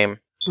with the game.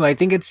 Well, I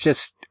think it's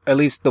just, at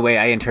least the way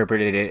I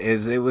interpreted it,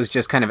 is it was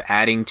just kind of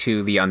adding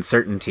to the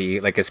uncertainty,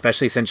 like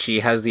especially since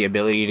she has the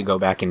ability to go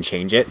back and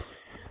change it.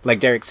 Like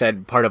Derek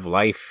said, part of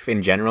life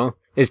in general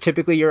is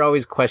typically you're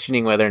always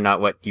questioning whether or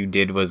not what you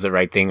did was the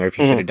right thing or if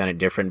you should have done it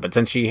different. But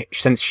since she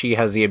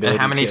has the ability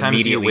to, and how many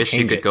times do you wish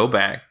you could go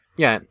back?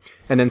 Yeah,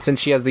 and then since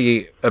she has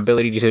the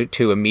ability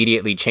to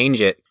immediately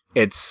change it,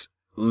 it's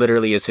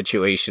literally a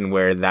situation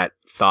where that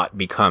thought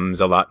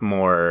becomes a lot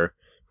more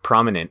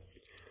prominent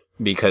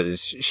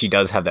because she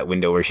does have that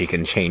window where she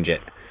can change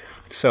it.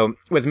 So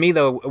with me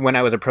though, when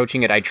I was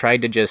approaching it, I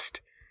tried to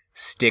just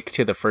stick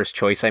to the first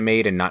choice I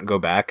made and not go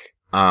back.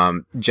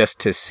 Just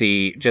to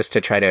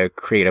try to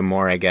create a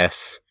more,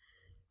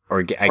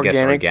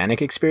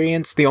 organic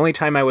experience. The only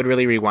time I would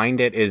really rewind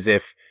it is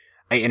if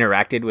I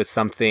interacted with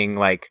something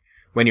like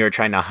when you were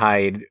trying to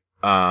hide,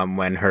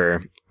 when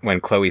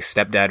Chloe's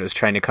stepdad was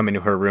trying to come into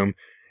her room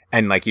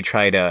and like you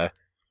try to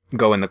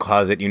go in the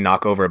closet, you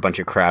knock over a bunch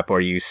of crap or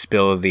you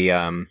spill the,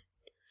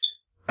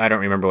 I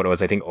don't remember what it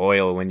was. I think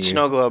oil when you...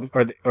 Snow globe.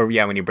 Or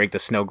when you break the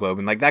snow globe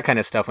and like that kind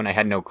of stuff when I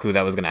had no clue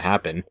that was going to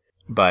happen.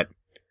 But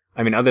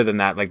I mean, other than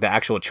that, like the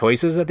actual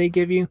choices that they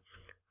give you,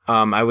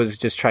 I was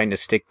just trying to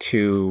stick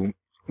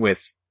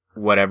with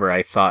whatever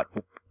I thought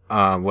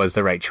was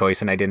the right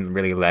choice, and I didn't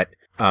really let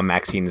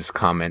Maxine's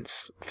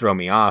comments throw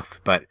me off.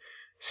 But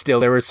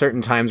still, there were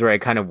certain times where I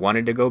kind of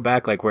wanted to go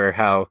back, like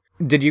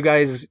did you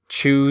guys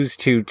choose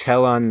to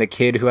tell on the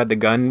kid who had the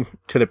gun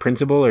to the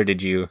principal, or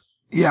did you?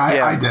 Yeah,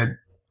 I did.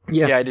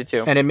 Yeah, I did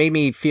too. And it made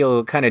me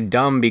feel kind of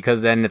dumb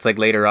because then it's like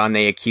later on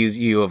they accuse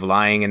you of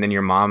lying and then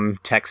your mom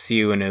texts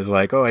you and is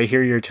like, oh, I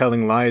hear you're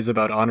telling lies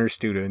about honor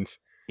students.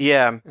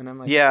 Yeah. And I'm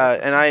like,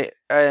 yeah.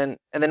 And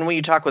then when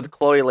you talk with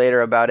Chloe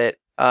later about it,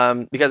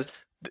 because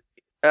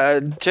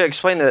to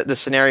explain the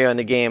scenario in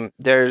the game,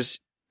 there's,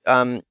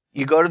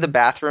 you go to the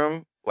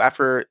bathroom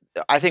after,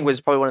 I think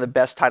was probably one of the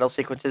best title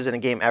sequences in a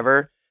game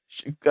ever.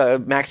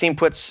 Maxine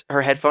puts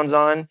her headphones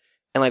on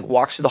and like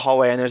walks through the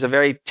hallway, and there's a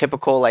very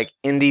typical like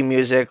indie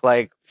music,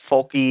 like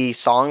folky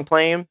song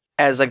playing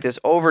as like this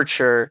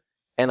overture,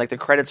 and like the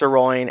credits are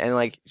rolling, and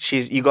like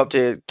you go up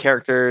to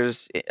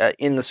characters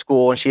in the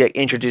school, and she like,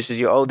 introduces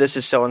you. Oh, this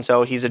is so and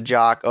so. He's a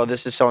jock. Oh,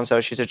 this is so and so.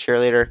 She's a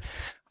cheerleader.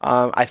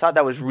 I thought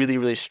that was really,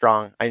 really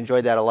strong. I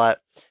enjoyed that a lot.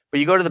 But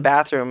you go to the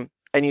bathroom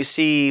and you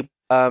see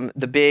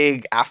the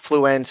big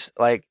affluent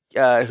like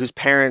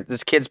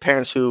this kid's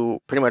parents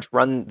who pretty much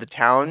run the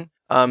town.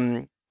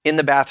 In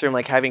the bathroom,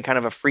 like having kind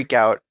of a freak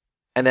out.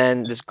 And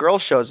then this girl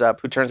shows up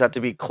who turns out to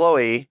be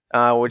Chloe,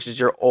 which is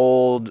your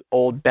old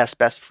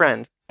best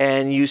friend.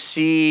 And you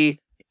see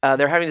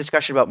they're having a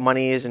discussion about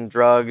monies and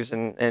drugs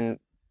and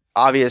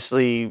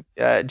obviously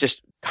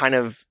just kind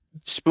of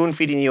spoon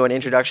feeding you an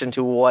introduction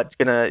to what's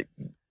gonna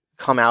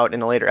come out in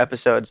the later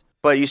episodes.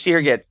 But you see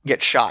her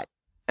get shot,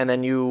 and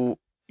then you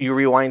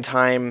rewind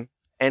time,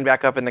 end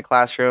back up in the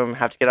classroom,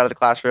 have to get out of the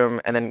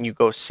classroom, and then you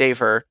go save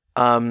her.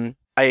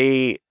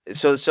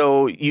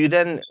 So you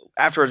then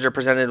afterwards are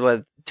presented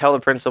with tell the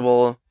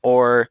principal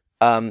or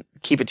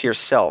keep it to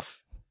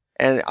yourself.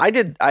 And I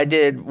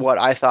did what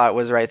I thought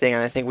was the right thing,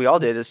 and I think we all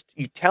did, is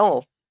you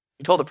told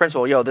the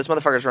principal, yo, this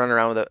motherfucker's running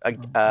around with a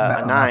 9.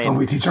 That's what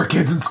we teach our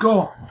kids in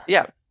school.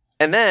 Yeah.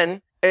 And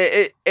then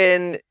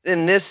in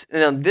this,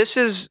 this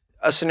is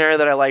a scenario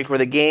that I liked, where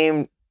the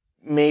game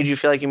made you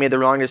feel like you made the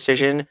wrong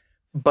decision,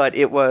 but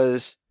it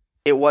wasn't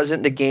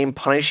the game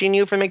punishing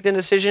you for making the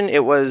decision.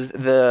 It was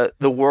the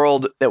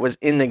world that was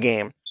in the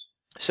game.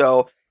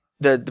 So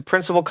the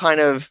principal kind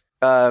of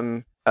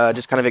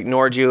just kind of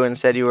ignored you and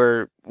said you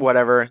were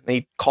whatever. And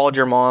he called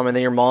your mom, and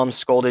then your mom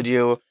scolded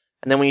you.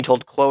 And then when you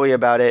told Chloe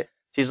about it,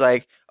 she's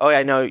like, oh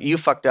yeah, no, you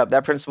fucked up.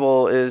 That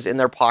principal is in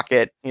their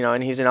pocket,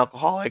 and he's an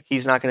alcoholic.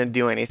 He's not going to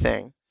do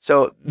anything.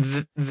 So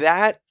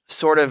that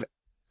sort of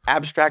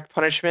abstract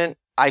punishment,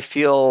 I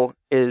feel,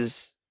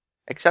 is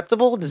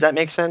acceptable. Does that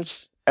make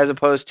sense? As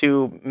opposed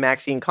to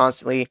Maxine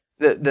constantly,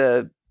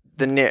 the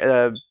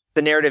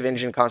narrative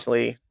engine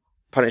constantly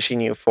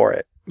punishing you for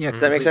it. Yeah,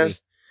 does that make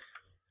sense?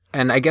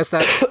 And I guess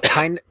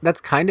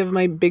that's kind of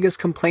my biggest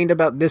complaint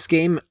about this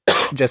game,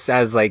 just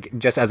as a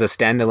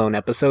standalone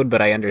episode. But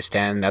I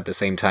understand at the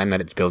same time that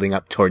it's building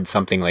up towards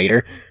something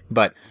later.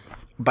 But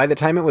by the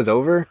time it was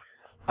over,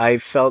 I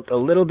felt a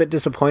little bit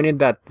disappointed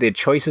that the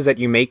choices that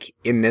you make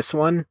in this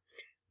one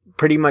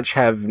pretty much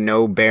have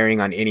no bearing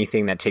on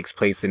anything that takes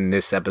place in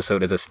this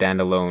episode as a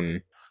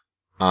standalone,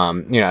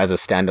 as a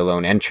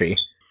standalone entry.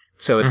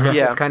 So it's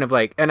kind of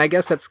like, and I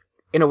guess that's,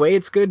 in a way,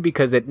 it's good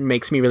because it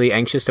makes me really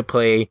anxious to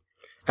play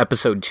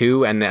episode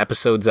 2 and the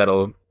episodes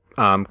that'll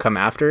come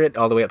after it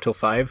all the way up till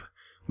 5.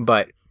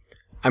 But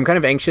I'm kind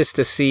of anxious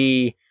to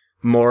see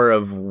more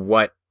of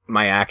what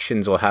my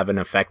actions will have an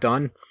effect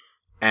on.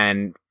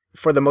 And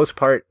for the most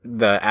part,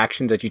 the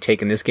actions that you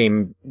take in this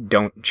game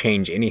don't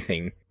change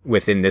anything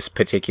within this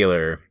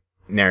particular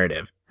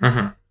narrative.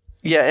 Mm-hmm.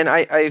 Yeah, and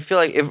I feel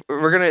like if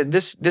we're gonna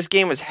this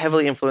game was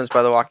heavily influenced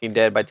by The Walking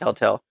Dead by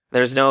Telltale.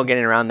 There's no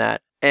getting around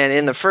that. And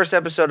in the first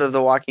episode of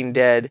The Walking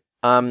Dead,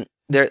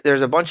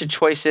 there's a bunch of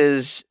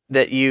choices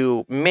that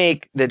you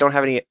make that don't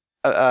have any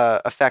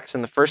effects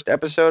in the first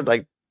episode,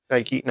 like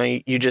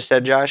you just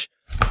said, Josh.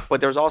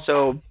 But there's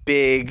also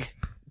big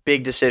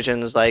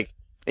decisions, like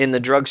in the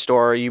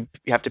drugstore, you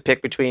have to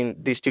pick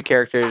between these two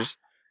characters,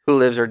 who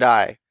lives or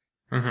die.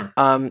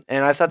 Mm-hmm.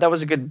 And I thought that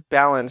was a good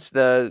balance.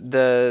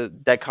 The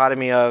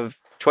dichotomy of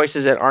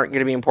choices that aren't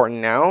going to be important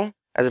now,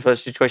 as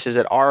opposed to choices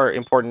that are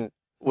important,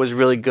 was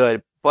really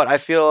good. But I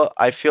feel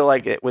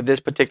like with this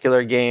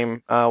particular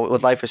game,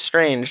 with Life is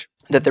Strange,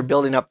 that they're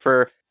building up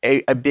for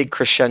a big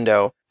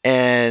crescendo.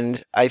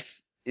 And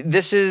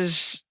this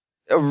is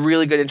a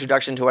really good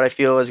introduction to what I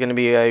feel is going to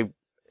be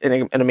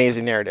an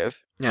amazing narrative.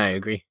 Yeah, I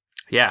agree.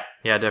 Yeah,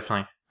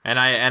 definitely. And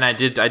I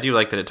do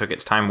like that it took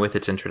its time with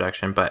its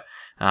introduction, but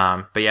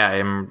yeah,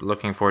 I'm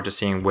looking forward to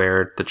seeing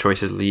where the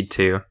choices lead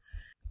to.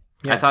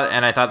 Yeah.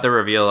 I thought the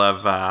reveal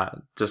of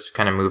just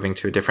kind of moving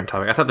to a different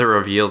topic. I thought the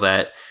reveal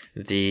that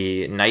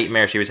the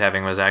nightmare she was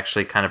having was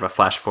actually kind of a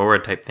flash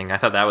forward type thing. I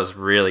thought that was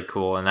really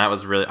cool, and I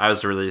was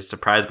really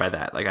surprised by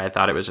that. Like, I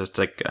thought it was just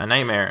like a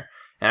nightmare,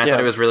 and I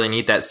thought it was really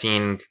neat, that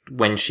scene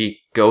when she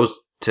goes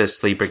to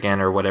sleep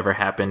again or whatever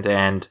happened,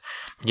 and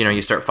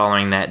you start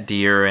following that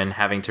deer and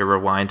having to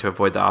rewind to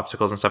avoid the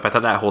obstacles and stuff. I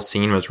thought that whole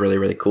scene was really,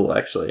 really cool,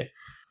 actually.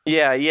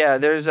 Yeah.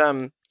 There's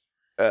a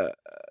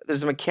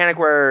mechanic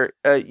where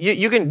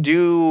you can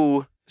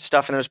do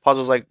stuff, and there's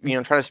puzzles like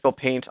trying to spill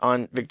paint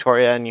on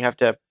Victoria, and you have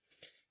to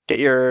get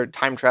your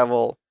time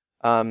travel.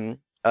 You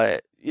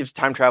have to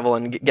time travel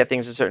and get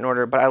things in a certain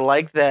order. But I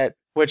like that,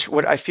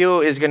 what I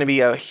feel is going to be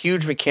a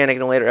huge mechanic in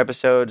the later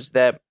episodes,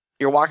 that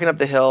you're walking up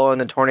the hill and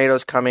the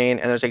tornado's coming,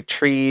 and there's like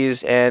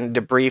trees and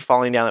debris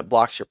falling down that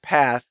blocks your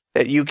path,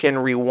 that you can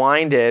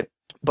rewind it,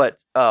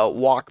 but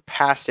walk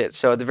past it.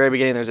 So at the very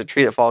beginning, there's a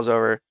tree that falls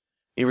over.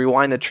 You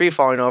rewind the tree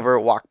falling over,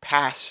 walk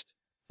past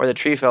where the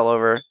tree fell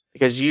over,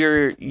 because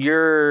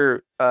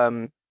your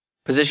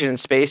position in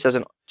space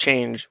doesn't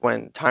change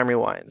when time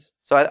rewinds.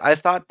 So I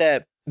thought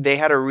that they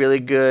had a really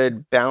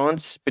good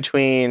balance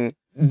between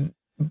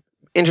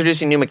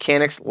introducing new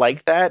mechanics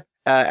like that,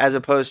 as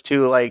opposed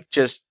to like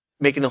just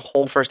making the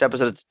whole first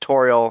episode a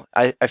tutorial.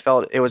 I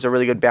felt it was a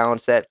really good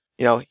balance that,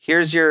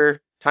 here's your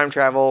time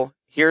travel.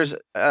 Here's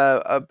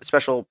a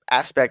special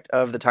aspect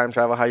of the time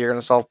travel, how you're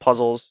going to solve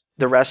puzzles.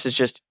 The rest is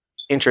just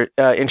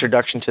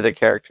introduction to the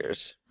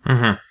characters.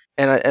 Mm-hmm.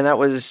 And that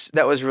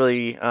was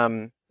really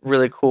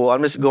really cool.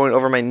 I'm just going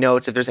over my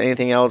notes if there's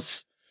anything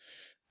else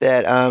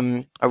that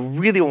I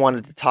really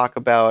wanted to talk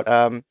about.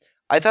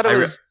 I thought it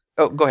was.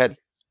 Go ahead.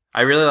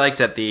 I really liked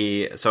that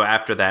so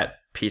after that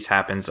piece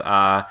happens,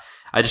 I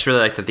just really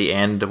liked at the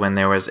end when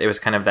it was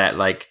kind of that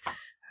like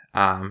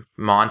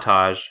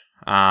montage.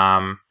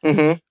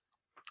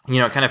 Mm-hmm.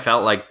 it kind of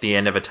felt like the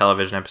end of a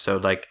television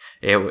episode. Like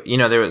it,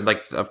 there were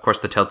like, of course,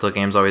 the Telltale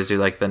games always do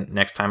like the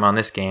next time on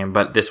this game,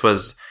 but this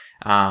was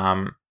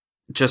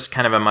just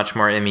kind of a much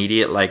more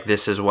immediate, like,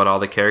 this is what all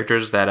the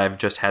characters that I've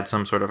just had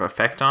some sort of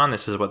effect on,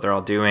 this is what they're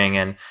all doing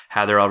and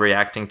how they're all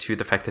reacting to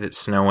the fact that it's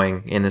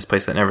snowing in this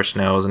place that never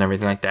snows and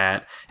everything like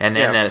that. And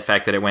then that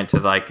fact that it went to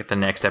like the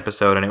next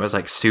episode and it was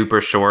like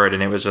super short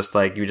and it was just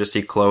like, you just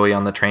see Chloe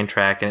on the train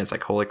track and it's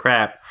like, holy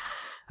crap.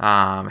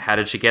 How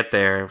did she get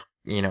there?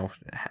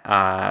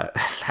 How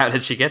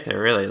did she get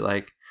there really?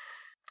 Like,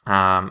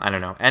 I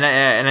don't know. And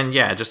then,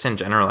 yeah, just in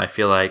general, I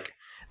feel like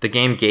the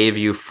game gave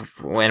you,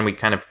 and we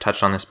kind of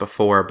touched on this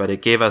before, but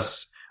it gave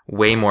us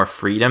way more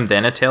freedom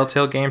than a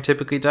Telltale game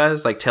typically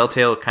does. Like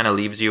Telltale kind of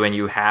leaves you and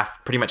you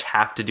pretty much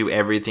have to do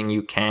everything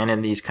you can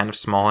in these kind of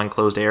small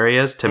enclosed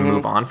areas to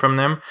move on from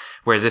them.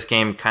 Whereas this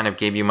game kind of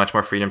gave you much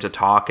more freedom to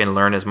talk and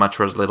learn as much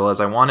or as little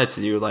as I wanted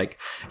to do. Like,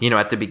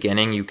 at the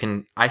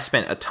beginning, I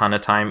spent a ton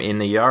of time in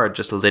the yard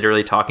just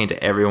literally talking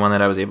to everyone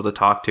that I was able to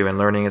talk to and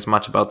learning as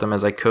much about them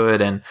as I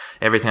could and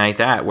everything like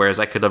that. Whereas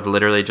I could have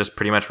literally just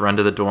pretty much run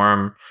to the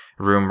dorm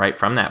room right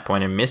from that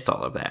point and missed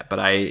all of that. But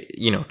I,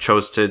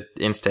 chose to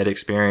instead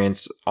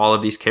experience all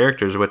of these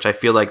characters, which I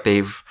feel like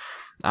they've,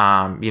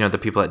 the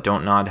people at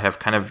Don't Nod have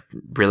kind of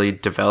really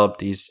developed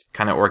these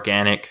kind of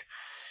organic,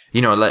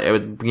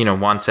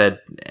 Juan said,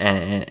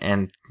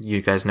 and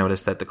you guys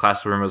noticed that the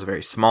classroom was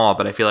very small,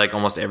 but I feel like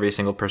almost every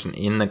single person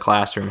in the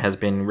classroom has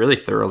been really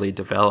thoroughly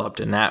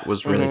developed, and that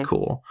was really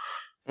cool.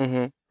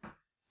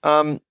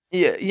 Mm-hmm.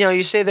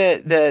 You say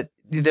that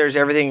there's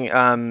everything,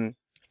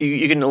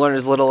 you can learn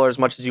as little or as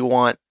much as you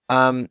want.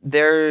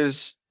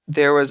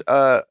 There was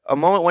a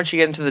moment once you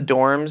get into the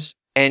dorms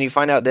and you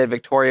find out that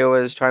Victoria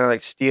was trying to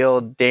like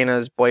steal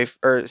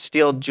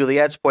steal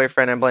Juliet's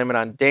boyfriend and blame it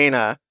on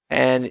Dana.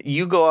 And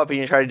you go up and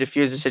you try to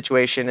defuse the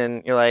situation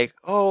and you're like,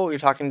 oh, you're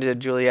talking to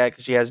Juliet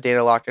because she has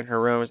Dana locked in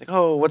her room. It's like,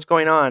 oh, what's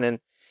going on? And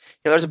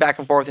there's a back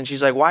and forth and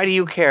she's like, why do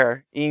you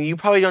care? You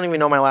probably don't even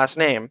know my last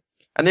name.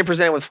 And they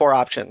presented with 4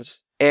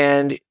 options.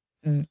 And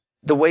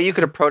the way you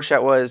could approach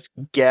that was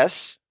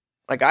guess,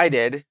 like I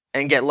did,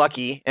 and get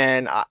lucky,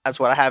 and that's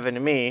what happened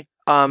to me.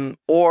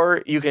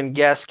 Or you can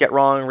guess, get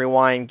wrong,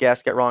 rewind,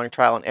 guess, get wrong,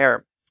 trial and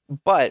error.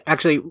 But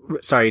actually,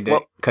 sorry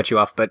to cut you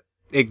off, but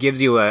it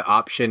gives you an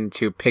option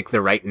to pick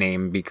the right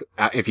name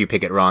if you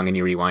pick it wrong and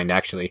you rewind.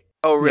 Actually,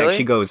 oh really?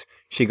 Yeah,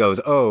 she goes,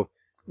 oh,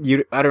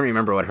 I don't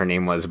remember what her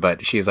name was,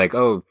 but she's like,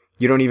 oh,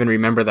 you don't even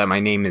remember that my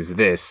name is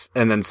this,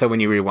 and then so when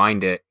you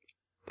rewind it.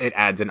 It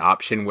adds an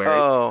option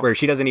where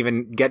she doesn't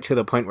even get to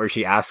the point where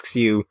she asks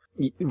you,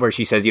 where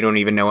she says you don't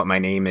even know what my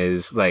name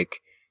is.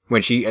 Like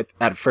when she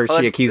at first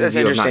she accuses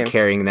you of not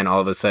caring, and then all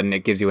of a sudden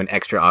it gives you an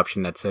extra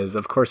option that says,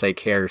 "Of course I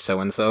care,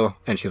 so and so,"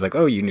 and she's like,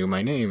 "Oh, you knew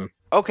my name."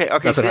 Okay.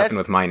 That's what happened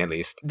with mine, at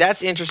least.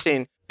 That's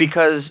interesting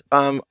because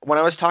when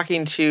I was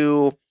talking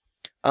to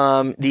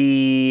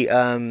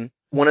the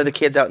one of the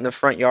kids out in the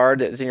front yard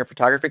that was in your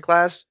photography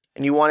class,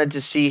 and you wanted to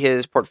see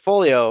his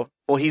portfolio,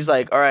 well, he's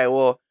like, "All right,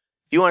 well.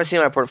 If you want to see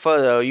my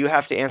portfolio, you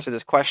have to answer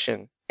this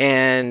question."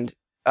 And,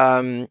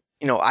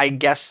 I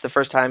guessed the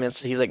first time, and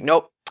so he's like,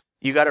 nope,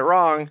 you got it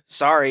wrong.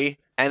 Sorry.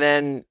 And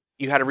then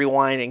you had to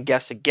rewind and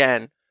guess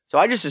again. So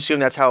I just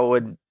assumed that's how it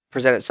would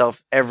present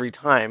itself every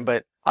time,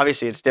 but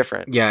obviously it's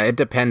different. Yeah, it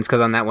depends,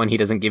 because on that one, he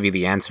doesn't give you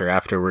the answer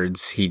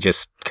afterwards. He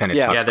just kind of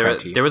talks crap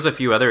to you. There was a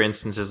few other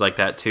instances like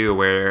that, too,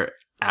 where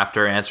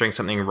after answering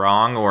something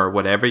wrong or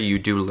whatever, you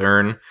do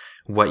learn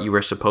what you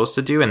were supposed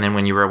to do, and then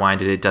when you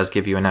rewind it, it does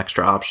give you an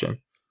extra option.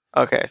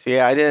 Okay, so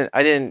yeah, I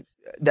didn't.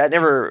 That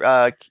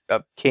never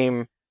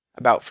came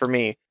about for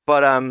me.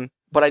 But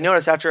I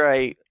noticed after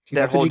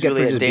that whole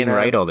Juliet Dana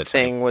right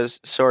thing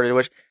was sorted,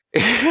 which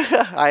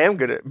I am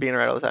good at being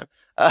right all the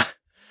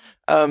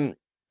time.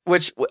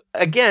 Which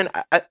again,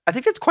 I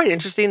think that's quite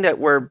interesting that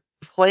we're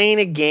playing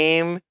a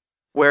game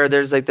where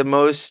there's like the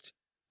most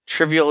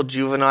trivial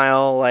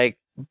juvenile like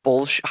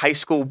high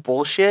school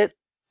bullshit,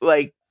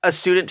 like a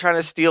student trying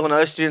to steal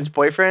another student's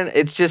boyfriend.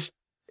 It's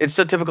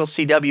so typical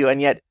CW,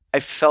 and yet I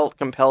felt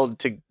compelled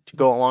to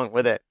go along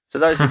with it. So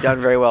it's obviously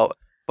done very well.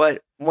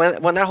 But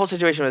when that whole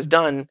situation was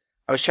done,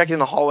 I was checking in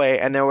the hallway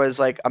and there was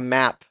like a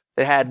map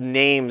that had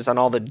names on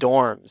all the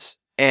dorms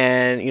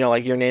and,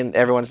 like your name,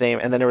 everyone's name.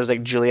 And then there was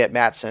like Juliet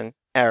Matson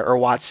or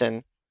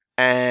Watson.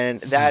 And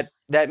that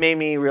made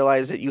me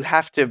realize that you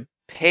have to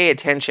pay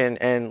attention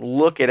and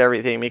look at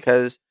everything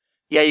because,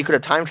 yeah, you could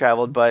have time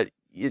traveled, but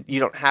you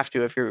don't have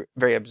to if you're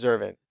very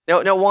observant.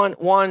 No,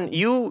 Juan,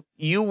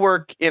 you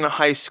work in a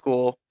high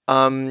school.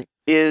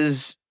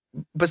 Is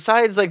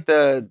besides like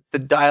the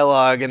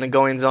dialogue and the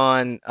goings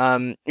on,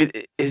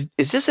 is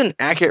this an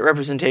accurate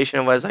representation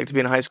of what it's like to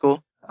be in high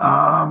school?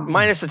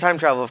 Minus the time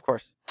travel, of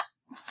course.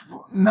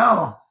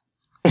 No,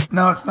 it's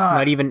not.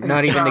 Not even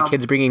the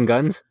kids bringing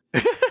guns.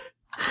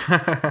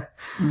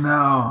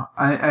 No,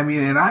 I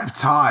mean, and I've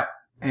taught,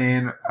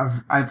 and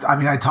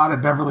I taught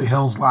at Beverly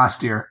Hills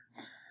last year.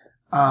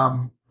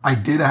 I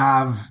did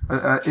have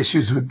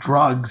issues with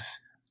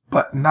drugs,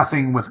 but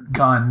nothing with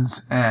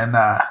guns, and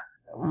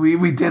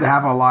we did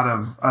have a lot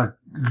of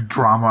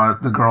drama,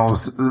 the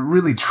girls,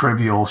 really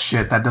trivial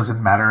shit that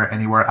doesn't matter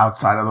anywhere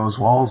outside of those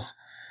walls.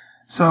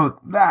 So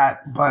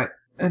that, but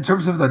in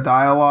terms of the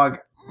dialogue,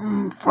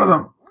 for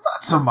them,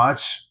 not so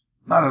much.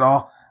 Not at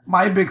all.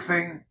 My big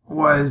thing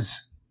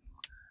was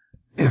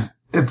if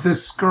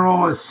this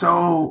girl is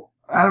so,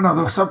 I don't know,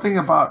 there was something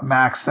about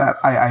Max that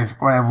I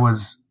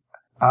was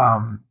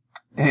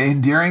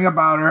endearing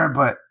about her,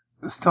 but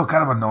still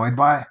kind of annoyed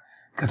by,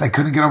 because I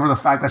couldn't get over the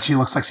fact that she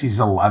looks like she's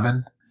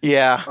 11.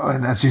 Yeah.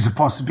 And that she's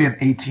supposed to be an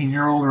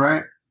 18-year-old,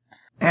 right?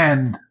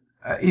 And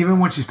even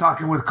when she's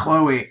talking with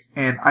Chloe,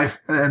 and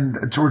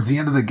towards the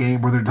end of the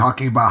game where they're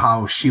talking about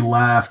how she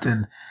left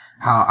and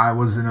how I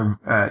was in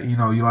a,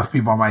 you left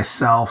me by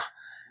myself.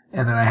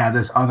 And then I had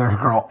this other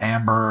girl,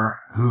 Amber,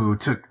 who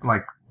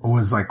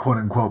was quote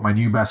unquote my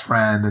new best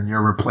friend and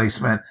your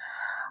replacement.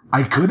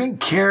 I couldn't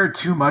care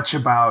too much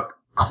about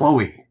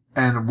Chloe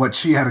and what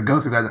she had to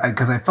go through,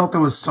 because I felt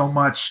there was so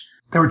much.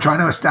 They were trying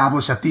to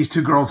establish that these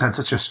two girls had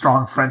such a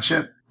strong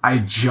friendship. I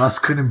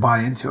just couldn't buy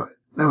into it.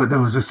 There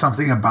was just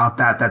something about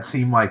that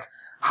seemed like,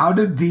 how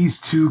did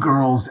these two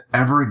girls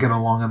ever get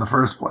along in the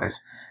first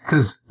place?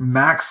 Because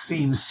Max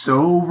seems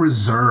so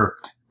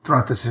reserved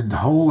throughout this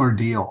whole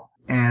ordeal.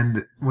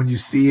 And when you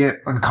see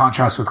it in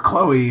contrast with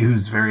Chloe,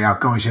 who's very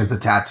outgoing, she has the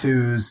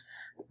tattoos,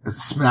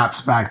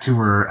 snaps back to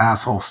her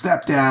asshole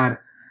stepdad.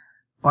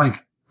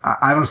 Like,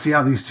 I don't see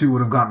how these two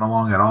would have gotten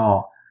along at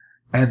all.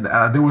 And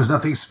there was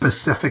nothing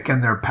specific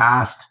in their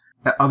past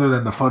other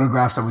than the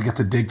photographs that we get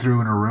to dig through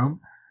in a room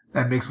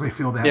that makes me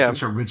feel they had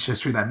such a rich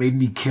history that made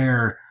me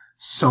care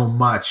so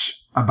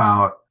much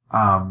about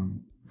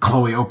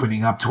Chloe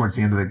opening up towards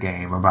the end of the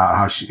game about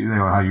how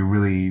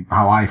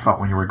how I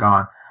felt when you were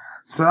gone.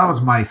 So that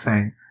was my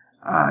thing.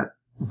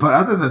 But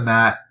other than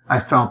that, I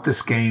felt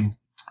this game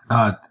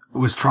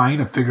was trying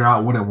to figure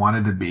out what it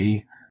wanted to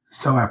be.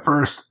 So at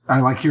first,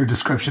 I like your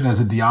description as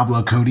a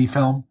Diablo Cody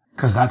film,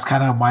 because that's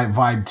kind of my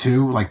vibe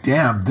too. Like,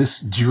 damn,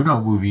 this Juno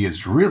movie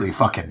is really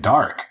fucking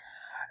dark.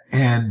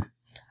 And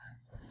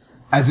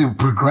as it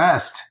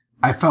progressed,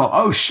 I felt,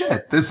 oh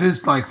shit, this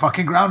is like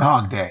fucking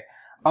Groundhog Day.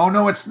 Oh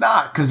no, it's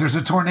not, because there's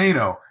a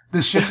tornado.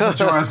 This shit's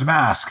Majora's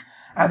Mask.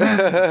 And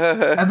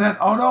then,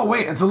 oh no,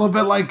 wait, it's a little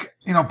bit like,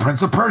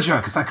 Prince of Persia,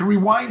 because I can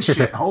rewind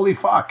shit. Holy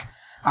fuck.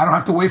 I don't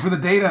have to wait for the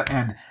day to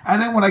end. And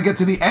then when I get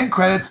to the end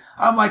credits,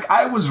 I'm like,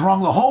 I was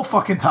wrong the whole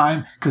fucking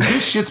time, because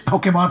this shit's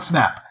Pokemon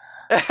Snap.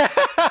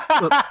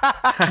 Well,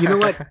 you know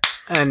what?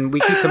 And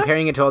we keep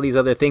comparing it to all these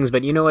other things,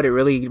 but you know what it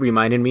really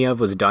reminded me of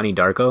was Donnie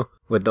Darko,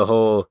 with the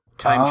whole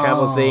time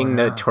travel thing,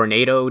 the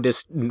tornado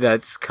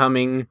that's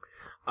coming.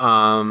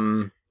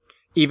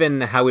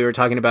 Even how we were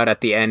talking about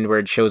at the end where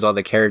it shows all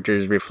the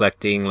characters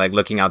reflecting, like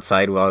looking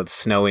outside while it's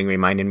snowing,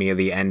 reminded me of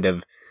the end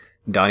of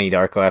Donnie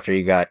Darko after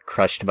he got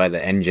crushed by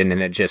the engine,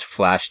 and it just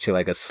flashed to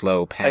like a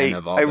slow pan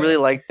of all the really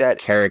like that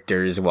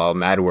characters while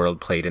Mad World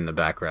played in the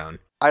background.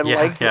 I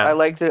like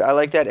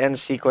that end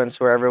sequence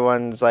where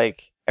everyone's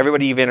like,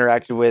 everybody you've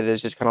interacted with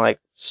is just kind of like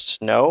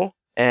snow,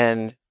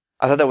 and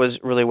I thought that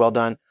was really well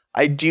done.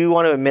 I do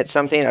want to admit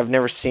something. I've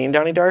never seen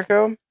Donnie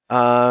Darko.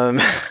 I'm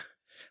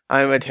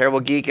a terrible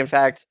geek. In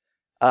fact,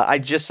 I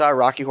just saw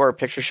Rocky Horror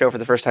Picture Show for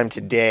the first time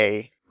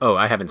today. Oh,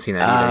 I haven't seen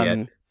that either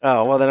yet.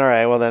 Oh, well then, all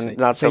right. Well then,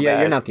 not so bad.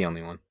 You're not the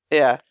only one.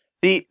 Yeah.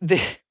 The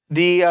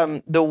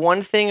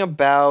one thing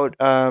about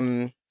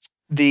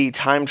the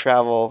time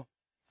travel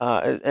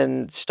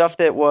and stuff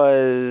that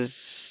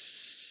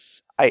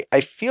was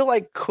I feel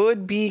like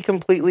could be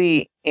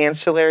completely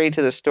ancillary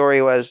to the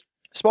story was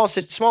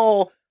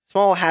small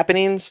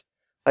happenings,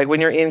 like when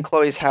you're in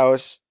Chloe's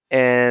house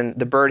and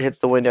the bird hits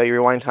the window, you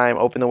rewind time,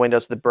 open the window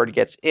so the bird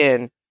gets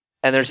in,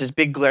 and there's this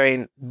big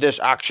glaring, this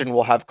action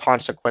will have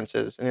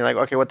consequences. And you're like,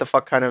 okay, what the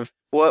fuck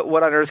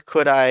what on earth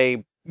could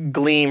I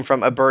glean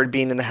from a bird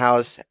being in the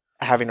house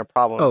having a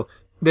problem? Oh,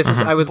 this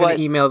is, I was going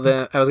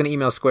to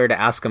email Square to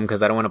ask them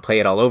because I don't want to play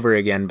it all over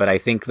again, but I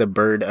think the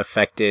bird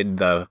affected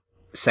the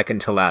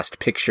second to last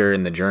picture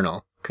in the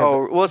journal.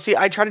 Oh, well, see,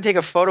 I tried to take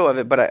a photo of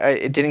it, but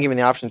it didn't give me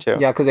the option to.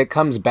 Yeah, because it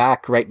comes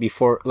back right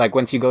before, like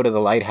once you go to the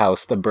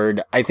lighthouse, the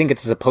bird, I think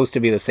it's supposed to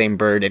be the same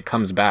bird, it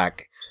comes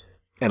back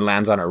and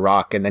lands on a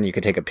rock, and then you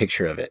could take a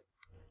picture of it,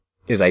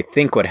 is I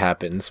think what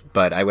happens,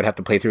 but I would have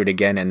to play through it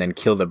again and then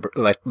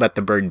let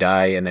the bird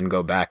die and then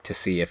go back to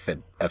see if it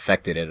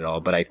affected it at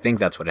all, but I think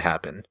that's what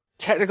happened.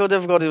 Technical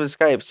difficulties with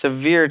Skype.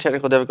 Severe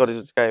technical difficulties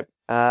with Skype.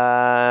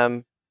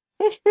 All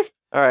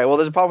right, well,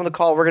 there's a problem with the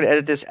call. We're going to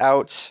edit this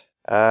out.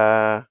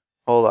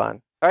 Hold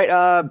on. All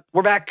right,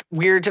 we're back.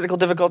 Weird technical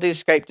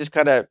difficulties. Skype just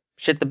kind of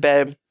shit the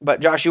bed. But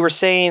Josh, you were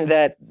saying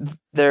that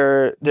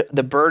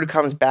the bird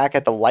comes back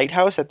at the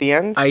lighthouse at the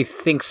end? I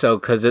think so,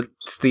 because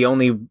it's the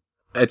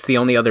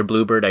only other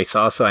bluebird I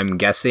saw, so I'm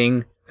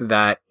guessing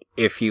that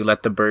if you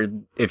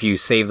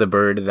save the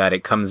bird, that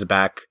it comes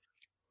back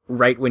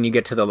right when you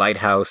get to the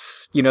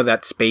lighthouse. You know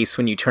that space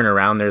when you turn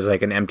around, there's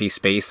like an empty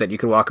space that you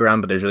could walk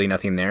around, but there's really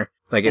nothing there.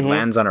 Like it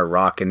lands on a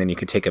rock, and then you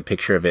could take a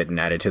picture of it and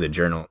add it to the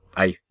journal.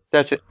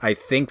 That's it. I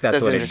think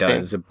that's what it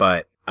does,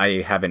 but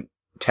I haven't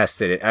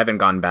tested it. I haven't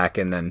gone back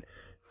and then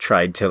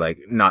tried to like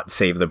not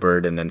save the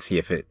bird and then see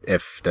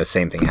if the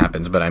same thing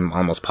happens. But I'm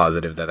almost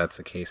positive that that's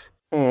the case.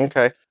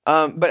 Okay.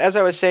 But as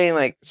I was saying,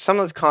 like some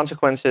of those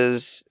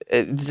consequences,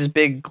 this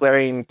big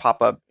glaring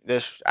pop-up,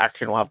 this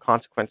action will have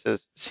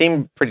consequences,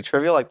 seem pretty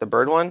trivial, like the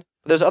bird one.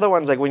 But there's other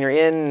ones, like when you're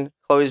in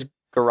Chloe's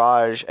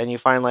garage and you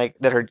find like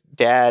that her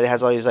dad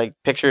has all these like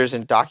pictures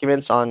and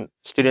documents on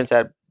students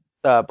at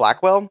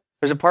Blackwell.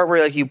 There's a part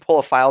where like you pull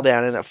a file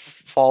down and it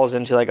falls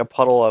into like a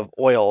puddle of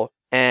oil,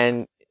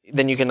 and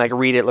then you can like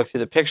read it, look through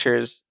the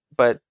pictures.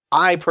 But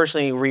I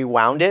personally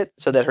rewound it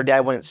so that her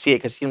dad wouldn't see it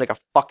because he seemed like a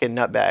fucking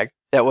nutbag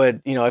that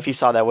would, you know, if he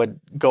saw that would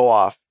go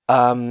off.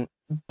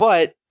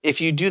 But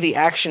if you do the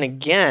action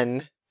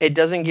again, it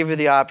doesn't give you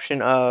the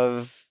option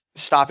of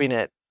stopping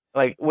it.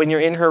 Like when you're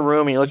in her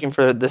room and you're looking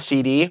for the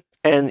CD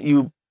and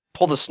you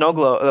pull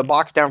the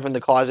box down from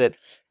the closet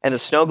and the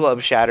snow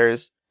globe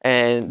shatters,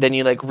 and then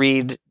you like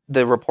read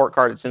the report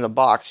card that's in the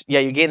box. Yeah,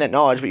 you gain that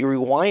knowledge, but you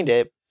rewind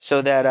it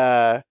so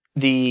that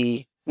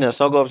the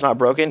snow globe's not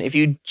broken. If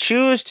you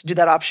choose to do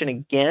that option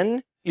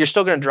again, you're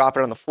still going to drop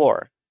it on the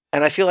floor.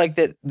 And I feel like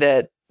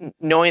that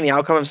knowing the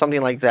outcome of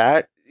something like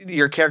that,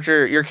 your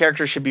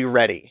character should be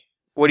ready.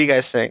 What do you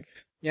guys think?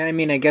 Yeah, I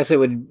mean, I guess it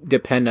would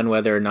depend on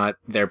whether or not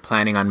they're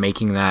planning on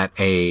making that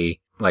an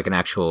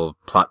actual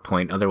plot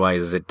point.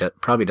 Otherwise, it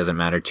probably doesn't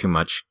matter too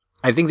much.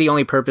 I think the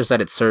only purpose that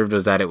it served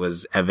was that it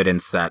was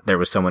evidence that there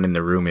was someone in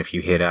the room if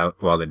you hid out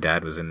while the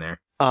dad was in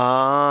there.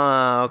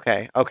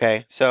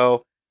 Okay.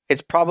 So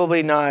it's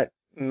probably not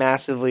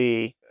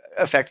massively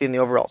affecting the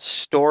overall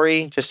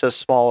story, just a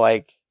small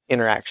like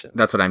interaction.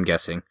 That's what I'm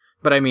guessing.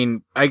 But I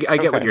mean, I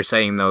get what you're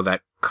saying though,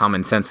 that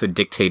common sense would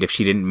dictate if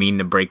she didn't mean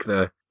to break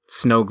the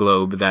snow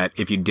globe, that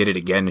if you did it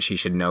again, she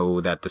should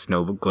know that the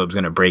snow globe's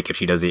going to break if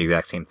she does the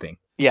exact same thing.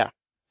 Yeah.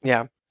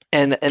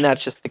 And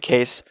that's just the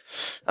case.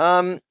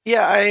 I'm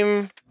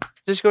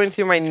just going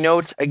through my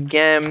notes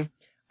again.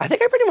 I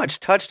think I pretty much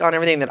touched on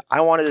everything that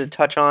I wanted to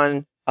touch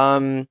on.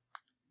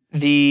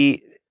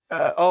 The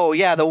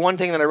one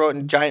thing that I wrote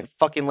in giant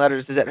fucking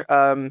letters is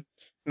that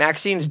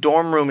Maxine's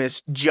dorm room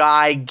is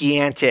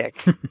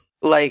gigantic.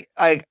 Like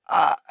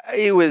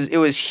it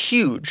was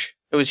huge.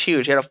 It was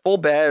huge. It had a full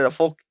bed, a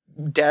full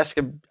desk,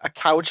 a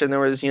couch, and there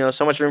was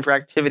so much room for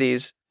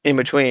activities in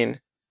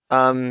between.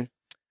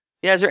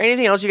 Yeah, is there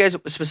anything else you guys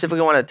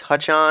specifically want to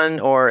touch on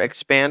or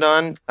expand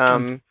on?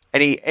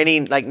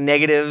 Any like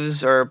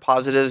negatives or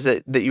positives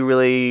that you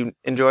really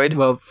enjoyed?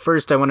 Well,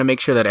 first I want to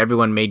make sure that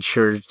everyone made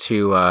sure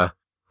to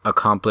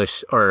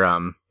accomplish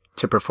or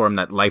to perform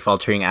that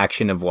life-altering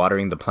action of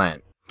watering the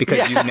plant,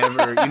 because you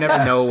never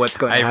know what's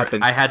going to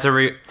happen. I had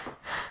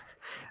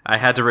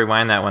to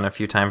rewind that one a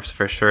few times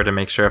for sure to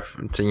make sure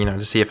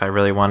to see if I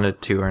really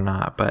wanted to or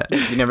not. But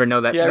you never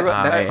know that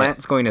that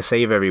plant's going to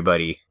save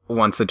everybody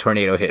once the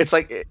tornado hits.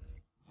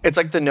 It's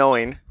like The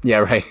Knowing. Yeah,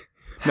 right.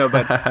 No,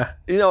 but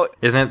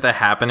isn't it The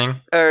Happening?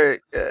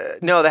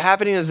 No, The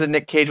Happening is the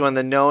Nick Cage one.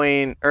 The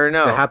Knowing, or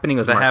no, The Happening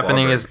is The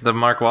Happening is the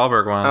Mark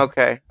Wahlberg one.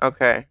 Okay.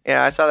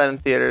 Yeah, I saw that in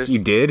theaters. You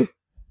did?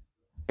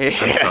 Yeah.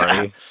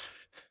 I'm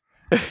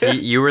sorry.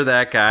 You were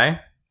that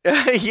guy?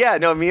 Yeah.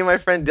 No, me and my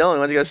friend Dylan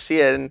went to go see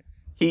it, and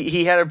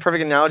he had a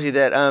perfect analogy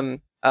that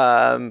M.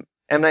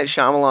 Night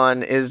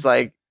Shyamalan is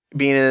like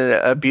being in an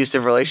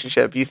abusive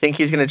relationship. You think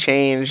he's going to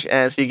change,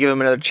 and so you give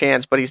him another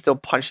chance, but he still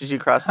punches you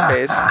across the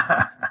face.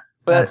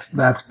 But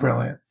that's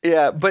brilliant.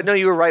 Yeah, but no,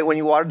 you were right. When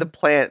you watered the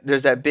plant,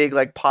 there's that big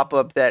like pop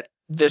up that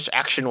this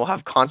action will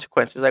have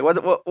consequences. Like what?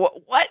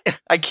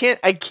 I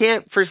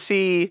can't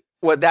foresee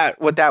what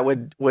that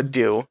would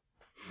do.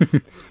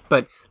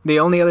 But the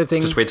only other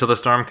thing, just wait till the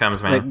storm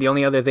comes, man. Like, the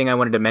only other thing I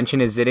wanted to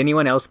mention is, did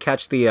anyone else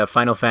catch the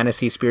Final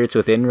Fantasy Spirits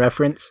Within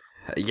reference?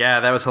 Yeah,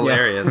 that was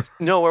hilarious.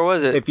 Yeah. No, where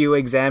was it? If you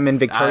examine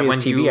Victoria's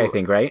TV, I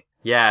think, right?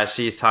 Yeah,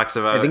 she talks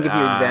about. I think if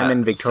you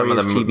examine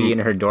Victoria's TV in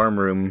her dorm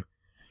room,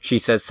 she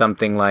says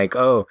something like,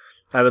 "Oh,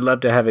 I would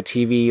love to have a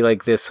TV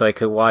like this so I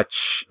could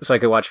watch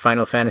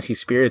Final Fantasy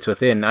Spirits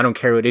Within. I don't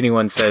care what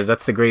anyone says.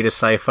 That's the greatest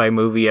sci-fi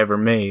movie ever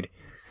made."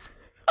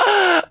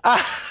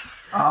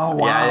 Oh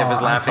wow! Yeah, I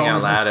was laughing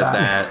out loud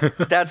at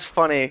that. That's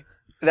funny.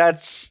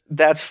 That's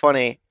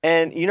funny.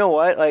 And you know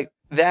what? Like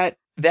that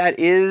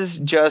is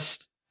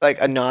just like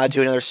a nod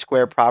to another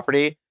Square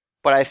property.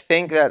 But I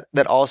think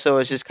that also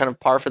is just kind of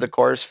par for the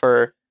course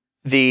for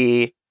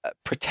the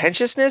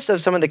pretentiousness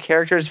of some of the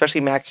characters,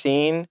 especially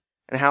Maxine,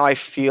 and how I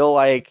feel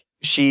like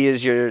she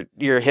is your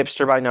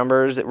hipster by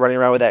numbers running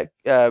around with that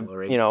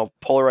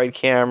Polaroid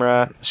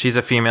camera. She's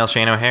a female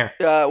Shane O'Hare.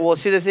 Well,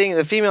 see the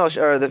female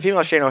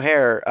Shane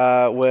O'Hare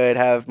would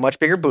have much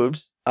bigger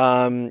boobs,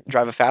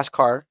 drive a fast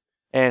car,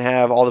 and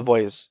have all the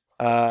boys.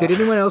 Did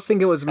anyone else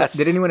think it was?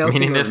 Did anyone else?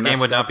 Meaning think this game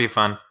would not be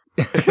fun.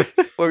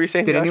 What were you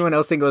saying? Did anyone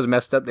else think it was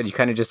messed up that you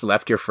kind of just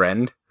left your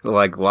friend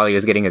like while he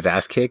was getting his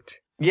ass kicked?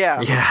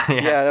 Yeah.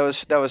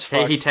 That was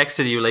fun. Hey, he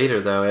texted you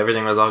later though.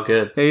 Everything was all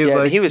good.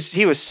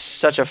 He was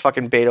such a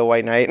fucking beta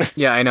white knight.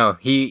 Yeah, I know.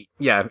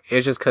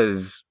 It's just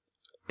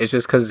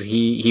because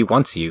he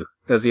wants you.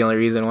 That's the only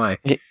reason why.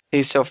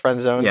 He's so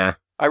friend zoned. Yeah.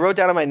 I wrote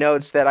down in my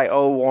notes that I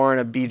owe Warren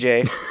a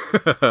BJ.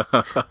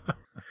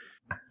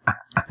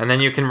 And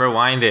then you can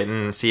rewind it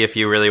and see if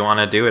you really want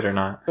to do it or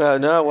not.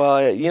 No,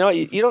 well, you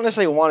don't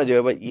necessarily want to do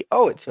it, but you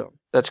owe it to him.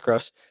 That's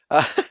gross.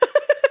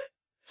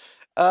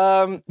 Yeah,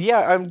 I'm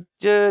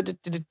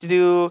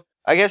do.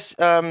 I guess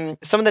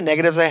some of the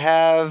negatives I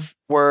have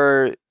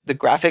were the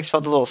graphics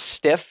felt a little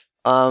stiff.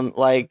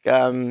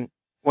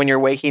 When you're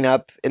waking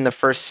up in the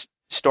first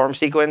storm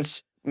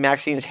sequence,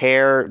 Maxine's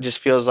hair just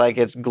feels like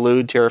it's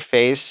glued to her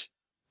face,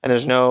 and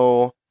there's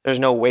no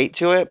weight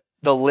to it.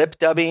 The lip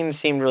dubbing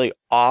seemed really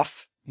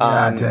off.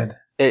 Yeah, it did.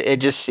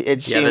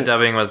 It seemed, the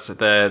dubbing was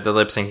the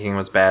lip syncing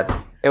was bad.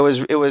 It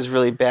was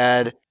really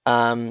bad.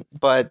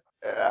 But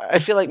I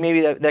feel like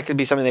maybe that could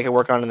be something they could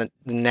work on in the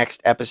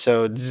next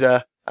episodes.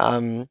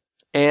 One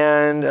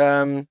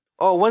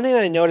thing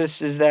that I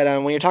noticed is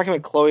that when you're talking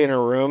about Chloe in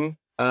her room,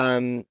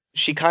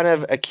 she kind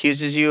of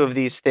accuses you of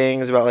these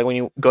things about like when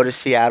you go to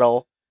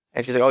Seattle,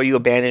 and she's like, "Oh, you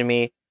abandoned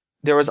me."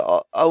 There was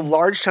a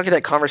large chunk of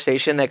that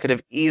conversation that could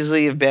have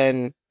easily have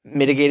been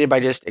mitigated by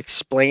just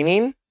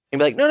explaining and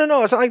be like,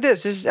 no, it's not like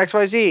this. This is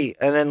XYZ.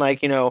 And then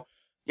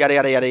yada,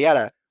 yada, yada,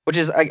 yada, which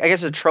is, I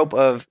guess, a trope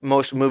of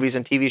most movies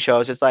and TV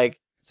shows. It's like,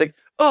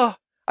 oh,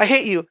 I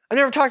hate you. I'm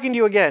never talking to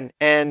you again.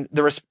 And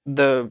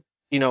a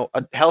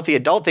healthy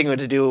adult thing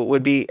to do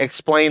would be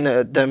explain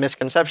the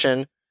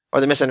misconception or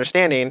the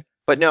misunderstanding.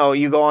 But no,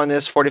 you go on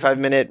this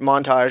 45-minute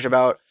montage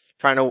about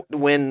trying to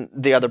win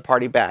the other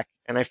party back.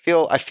 And I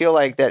feel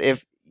like that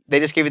if they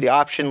just gave you the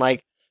option,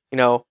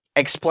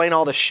 explain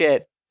all the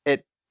shit,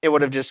 it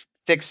would have just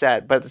fixed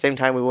that. But at the same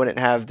time, we wouldn't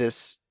have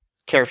this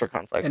character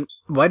conflict. And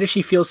why does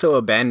she feel so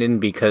abandoned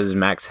because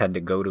Max had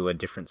to go to a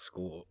different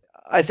school?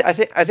 I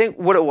think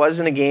what it was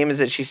in the game is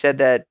that she said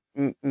that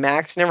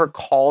Max never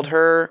called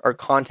her or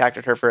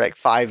contacted her for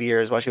 5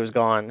 years while she was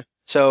gone.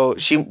 So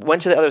she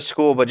went to the other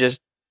school, but just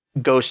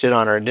ghosted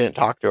on her and didn't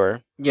talk to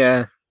her.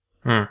 Yeah.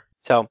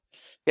 So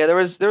yeah, there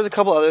was a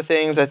couple other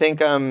things. I think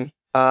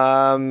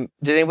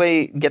did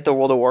anybody get the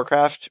World of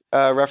Warcraft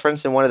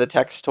reference in one of the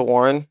texts to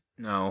Warren?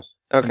 No.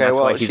 Okay, that's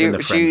why he's in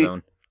the friend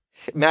zone.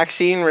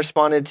 Maxine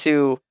responded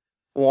to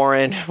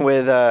Warren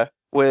with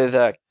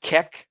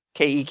Kek,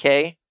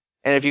 K-E-K.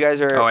 And if you guys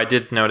are... Oh, I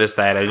did notice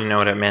that. I didn't know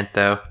what it meant,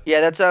 though.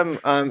 Yeah, that's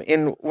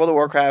in World of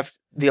Warcraft,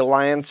 the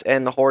Alliance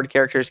and the Horde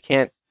characters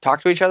can't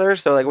talk to each other.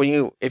 So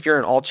if you're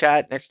in all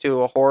chat next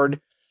to a Horde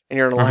and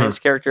you're an Alliance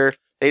character,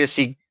 they just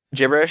see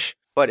gibberish.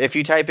 But if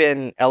you type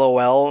in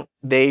LOL,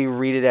 they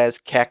read it as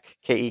Kek,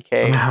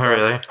 K-E-K. Oh,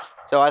 really?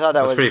 So I thought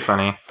that was pretty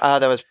funny. I thought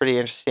that was pretty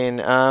interesting.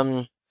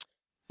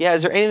 Yeah,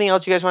 is there anything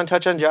else you guys want to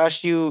touch on?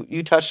 Josh,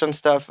 you touched on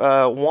stuff.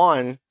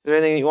 Juan, is there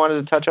anything you wanted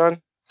to touch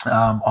on?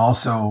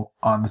 Also,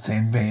 on the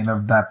same vein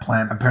of that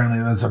plant, apparently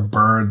there's a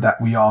bird that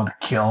we all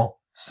kill.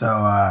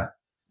 So,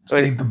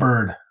 save the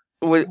bird.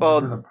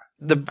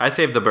 I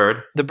saved the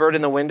bird. The bird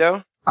in the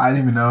window? I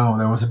didn't even know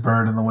there was a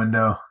bird in the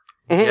window.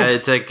 Yeah,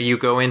 it's like you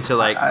go into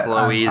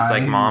Chloe's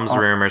mom's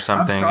room or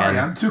something. I'm sorry,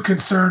 I'm too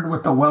concerned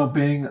with the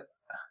well-being.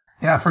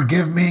 Yeah,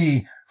 forgive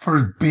me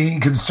for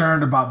being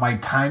concerned about my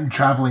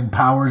time-traveling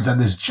powers and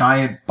this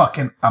giant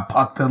fucking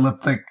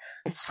apocalyptic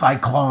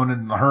cyclone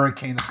and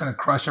hurricane that's going to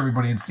crush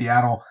everybody in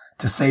Seattle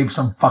to save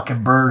some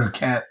fucking bird who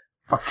can't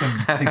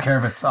fucking take care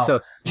of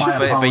itself.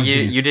 But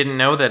you didn't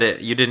know that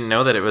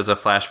it was a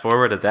flash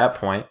forward at that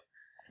point.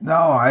 No,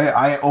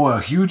 I owe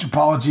a huge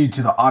apology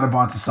to the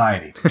Audubon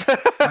Society.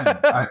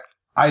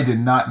 I did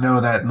not know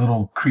that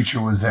little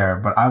creature was there,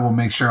 but I will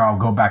make sure I'll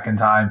go back in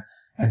time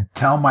and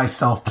tell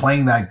myself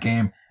playing that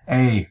game,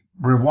 hey,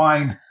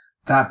 rewind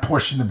that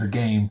portion of the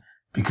game,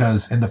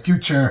 because in the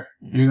future,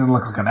 you're going to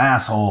look like an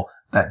asshole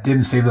that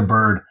didn't save the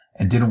bird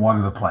and didn't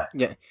water the plant.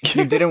 Yeah,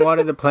 you didn't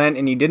water the plant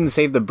and you didn't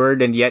save the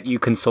bird, and yet you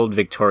consoled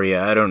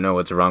Victoria. I don't know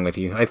what's wrong with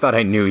you. I thought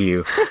I knew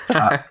you.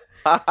 I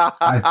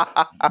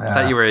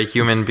thought you were a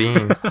human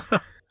being.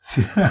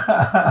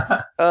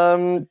 Yeah.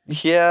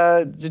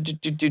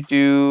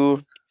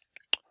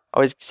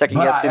 Always second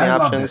guessing the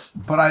options.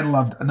 I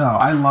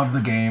love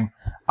the game.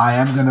 I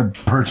am going to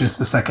purchase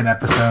the second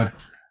episode.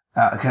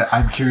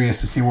 I'm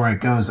curious to see where it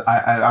goes.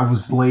 I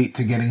was late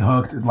to getting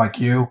hooked like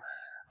you.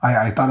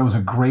 I thought it was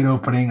a great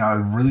opening. I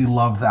really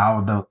loved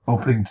how the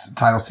opening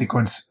title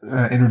sequence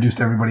introduced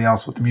everybody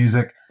else with the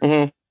music.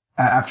 Mm-hmm.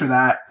 After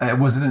that, it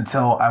wasn't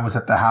until I was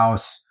at the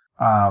house,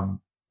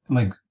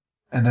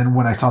 and then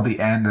when I saw the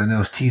end and it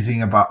was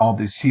teasing about all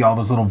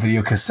those little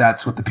video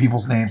cassettes with the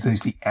people's names, and you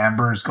see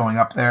Amber's going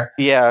up there.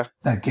 Yeah.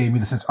 That gave me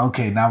the sense,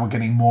 okay, now we're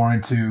getting more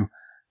into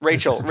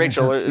Rachel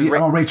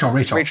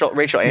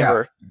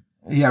Amber.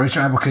 Yeah,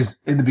 Rachel Amber,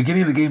 because in the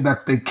beginning of the game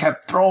that they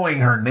kept throwing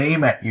her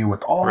name at you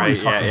with all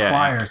these fucking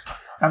flyers. Yeah.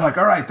 I'm like,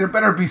 all right, there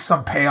better be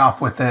some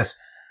payoff with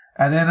this.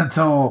 And then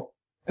until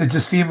it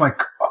just seemed like,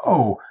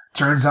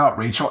 turns out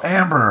Rachel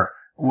Amber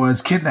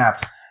was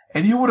kidnapped.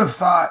 And you would have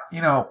thought,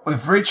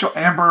 if Rachel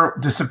Amber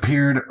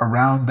disappeared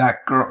around that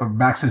girl,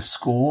 Max's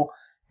school,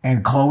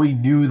 and Chloe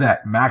knew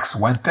that Max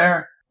went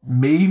there,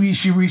 maybe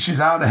she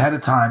reaches out ahead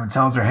of time and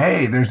tells her,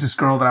 hey, there's this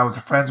girl that I was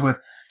friends with.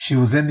 She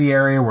was in the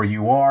area where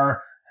you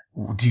are.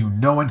 Do you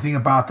know anything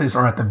about this?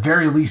 Or at the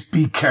very least,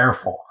 be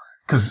careful.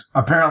 Because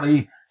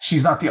apparently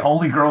she's not the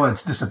only girl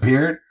that's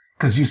disappeared.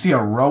 because you see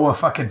a row of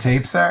fucking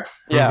tapes there.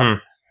 Yeah. Mm-hmm.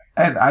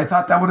 And I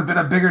thought that would have been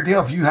a bigger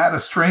deal if you had a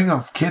string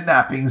of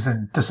kidnappings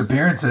and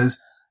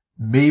disappearances.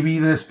 Maybe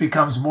this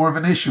becomes more of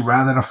an issue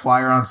rather than a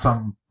flyer on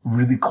some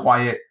really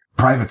quiet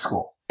private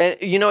school. And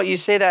you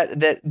say that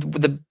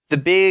the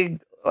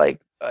big like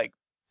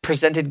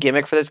presented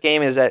gimmick for this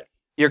game is that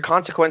your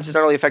consequences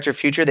not only affect your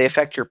future, they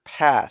affect your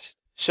past.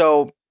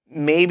 So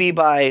maybe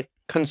by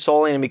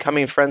consoling and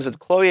becoming friends with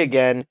Chloe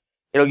again,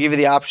 it'll give you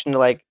the option to,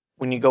 like,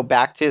 when you go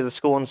back to the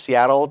school in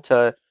Seattle,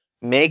 to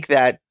make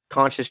that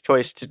conscious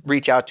choice to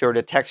reach out to her,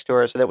 to text to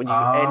her, so that when you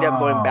end up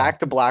going back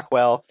to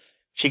Blackwell,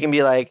 she can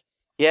be like,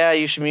 yeah,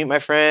 you should meet my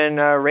friend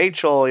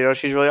Rachel.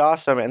 She's really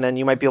awesome. And then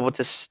you might be able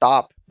to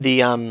stop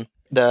the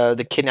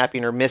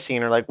kidnapping or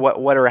missing, or like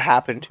whatever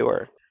happened to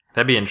her.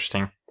 That'd be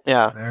interesting.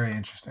 Yeah, very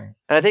interesting.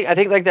 And I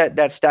think like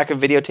that stack of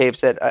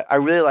videotapes, that I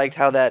really liked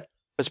how that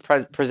was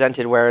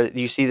presented, where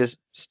you see this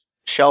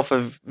shelf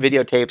of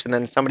videotapes and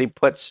then somebody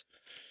puts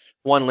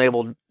one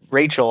labeled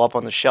Rachel up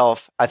on the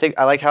shelf. I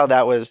liked how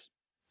that was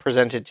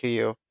presented to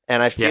you,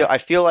 and I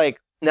feel like,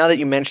 now that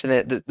you mentioned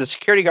it, the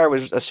security guard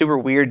was a super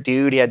weird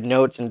dude. He had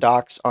notes and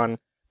docs on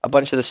a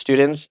bunch of the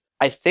students.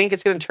 I think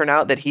it's going to turn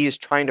out that he is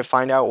trying to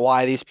find out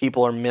why these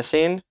people are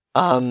missing.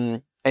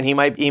 And he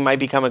might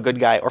become a good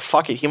guy, or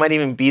fuck it, he might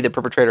even be the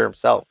perpetrator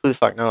himself. Who the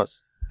fuck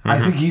knows? I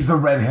think he's the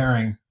red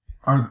herring,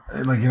 or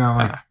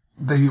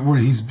where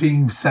he's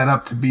being set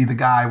up to be the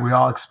guy we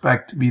all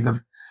expect to be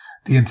the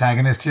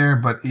antagonist here.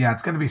 But yeah,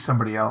 it's going to be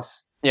somebody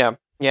else. Yeah.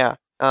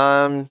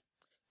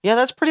 Yeah,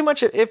 that's pretty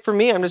much it for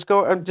me. I'm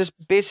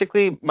just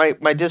basically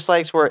my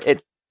dislikes were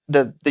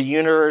the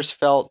universe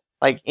felt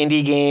like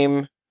indie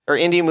game or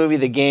indie movie.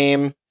 The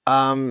game,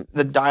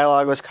 the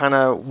dialogue was kind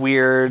of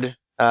weird.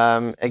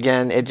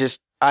 Again,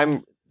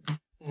 I'm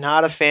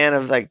not a fan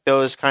of like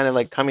those kind of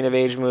like coming of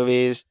age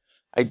movies.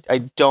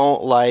 I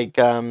don't like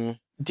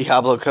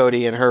Diablo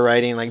Cody and her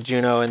writing like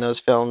Juno in those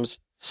films.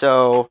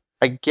 So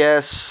I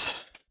guess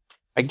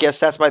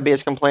that's my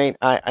biggest complaint.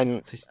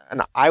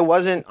 I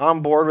wasn't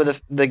on board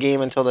with the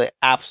game until the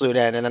absolute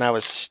end, and then I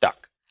was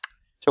stuck.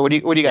 So what do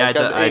you guys?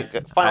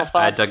 Final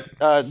thoughts,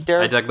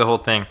 Derek? I dug the whole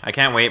thing. I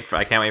can't wait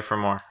for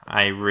more.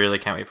 I really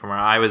can't wait for more.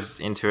 I was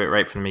into it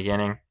right from the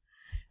beginning,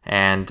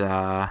 and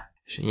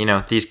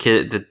these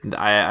kids.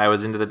 I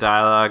was into the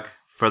dialogue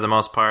for the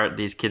most part.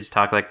 These kids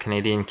talk like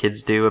Canadian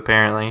kids do,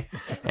 apparently,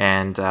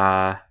 and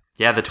the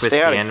twist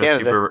at the end was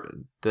super.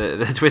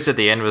 The twist at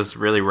the end was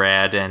really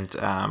rad, and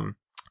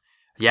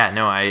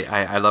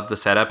I love the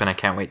setup, and I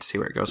can't wait to see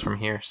where it goes from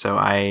here. So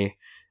I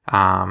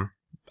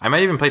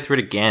might even play through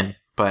it again,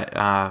 but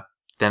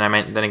then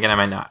again I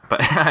might not,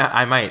 but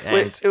I might.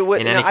 And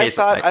in any case,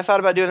 I thought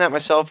about doing that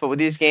myself, but with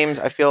these games,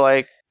 I feel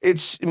like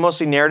it's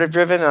mostly narrative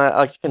driven, and I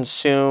like to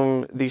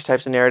consume these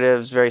types of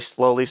narratives very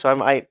slowly. So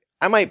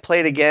I might play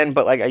it again,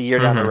 but like a year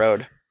down the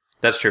road.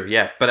 That's true,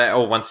 yeah.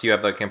 But once you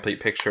have the complete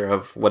picture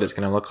of what it's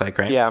going to look like,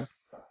 right? Yeah.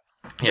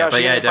 Yeah, Josh,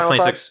 it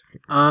definitely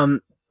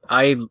took.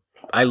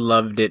 I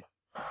loved it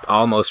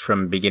almost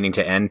from beginning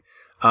to end.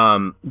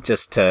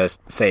 Just to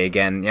say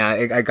again,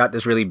 I got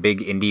this really big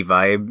indie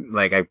vibe.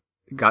 Like, I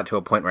got to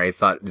a point where I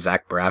thought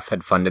Zach Braff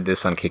had funded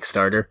this on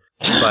Kickstarter.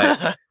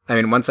 But I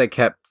mean, once it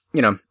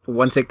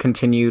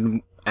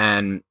continued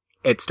and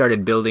it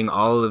started building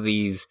all of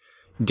these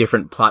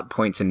different plot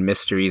points and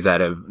mysteries that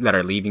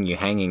are leaving you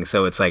hanging.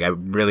 So it's like,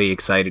 I'm really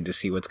excited to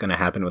see what's going to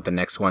happen with the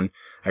next one.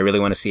 I really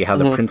want to see how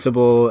the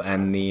principal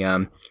and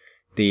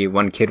the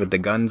one kid with the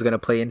gun's going to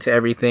play into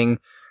everything,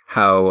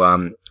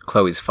 how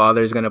Chloe's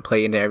father is going to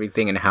play into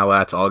everything, and how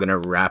that's all going to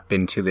wrap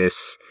into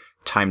this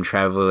time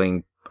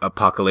traveling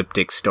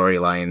apocalyptic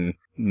storyline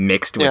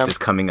mixed with this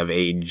coming of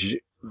age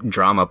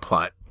drama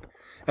plot.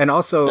 And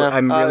also,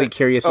 I'm really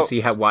curious to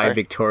see why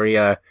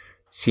Victoria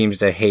seems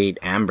to hate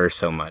Amber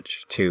so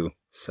much too.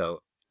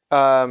 So,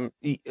 that's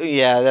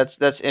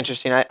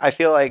interesting. I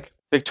feel like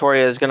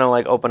Victoria is gonna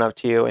like open up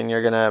to you,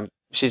 and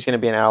she's gonna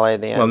be an ally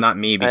in the end. Well, not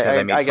me, because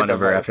I made fun of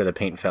her after the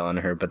paint fell on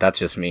her, but that's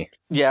just me.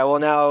 Yeah, well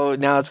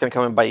now it's gonna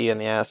come and bite you in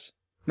the ass.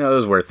 No, it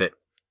was worth it.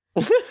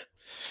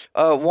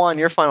 Juan,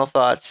 your final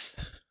thoughts?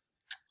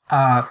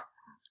 I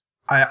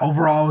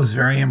overall was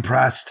very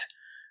impressed.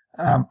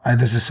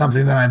 This is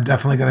something that I'm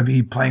definitely going to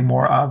be playing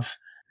more of.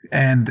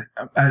 And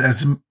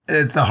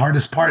the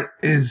hardest part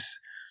is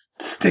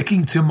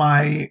sticking to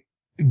my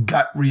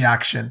gut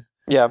reaction.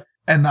 Yeah.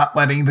 And not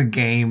letting the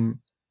game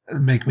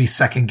make me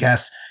second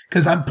guess.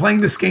 Because I'm playing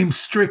this game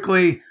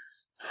strictly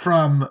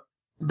from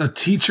the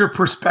teacher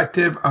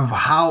perspective of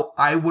how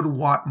I would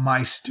want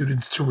my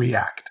students to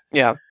react.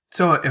 Yeah.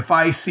 So if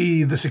I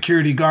see the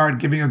security guard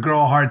giving a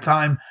girl a hard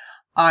time,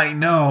 I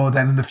know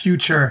that in the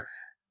future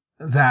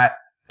that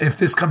if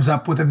this comes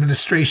up with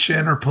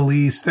administration or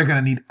police, they're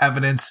going to need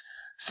evidence.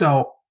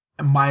 So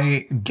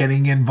my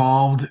getting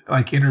involved,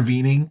 like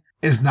intervening,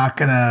 is not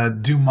going to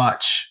do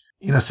much.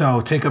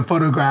 So take a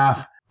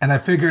photograph. And I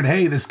figured,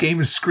 hey, this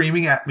game is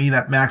screaming at me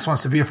that Max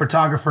wants to be a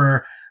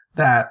photographer,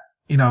 that,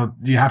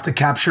 you have to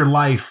capture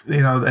life,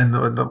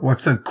 and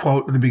what's the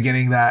quote in the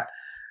beginning, that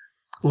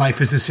life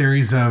is a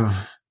series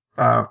of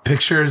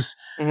pictures.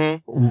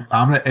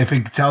 If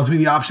it tells me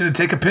the option to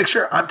take a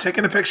picture, I'm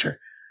taking a picture.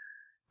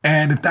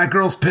 And if that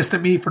girl's pissed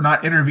at me for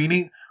not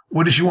intervening,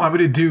 what does she want me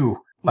to do?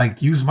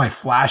 Like, use my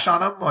flash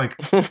on him? Like,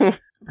 the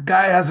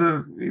guy has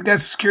a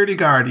security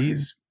guard.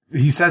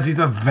 He says he's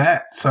a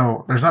vet,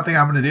 so there's nothing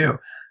I'm going to do.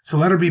 So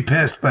let her be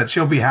pissed, but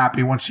she'll be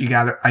happy once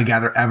I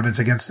gather evidence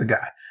against the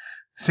guy.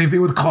 Same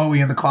thing with Chloe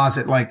in the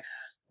closet. Like,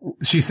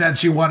 she said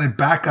she wanted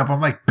backup. I'm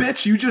like,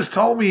 bitch, you just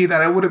told me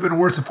that it would have been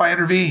worse if I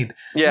intervened.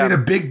 Yeah. You made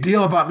a big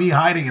deal about me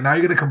hiding, and now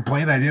you're going to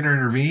complain that I didn't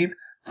intervene?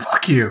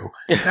 Fuck you.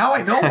 Now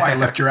I know why I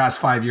left your ass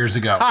 5 years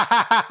ago.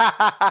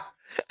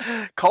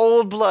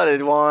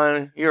 Cold-blooded,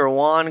 Juan. You're a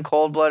Juan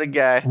cold-blooded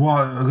guy.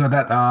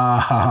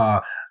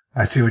 Well,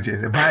 I see what you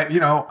did. But,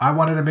 I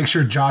wanted to make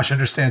sure Josh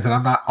understands that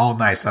I'm not all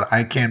nice, that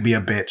I can be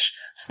a bitch.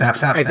 Snap,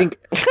 snap, snap.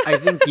 I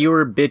think you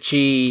were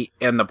bitchy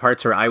in the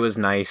parts where I was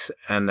nice,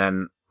 and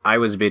then I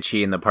was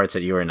bitchy in the parts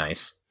that you were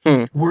nice.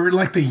 We're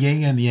like the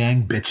yin and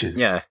yang bitches.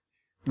 Yeah.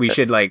 We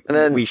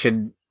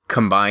should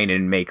combine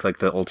and make like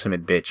the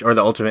ultimate bitch or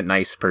the ultimate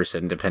nice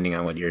person, depending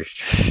on what you're.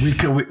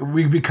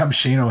 We become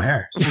Shane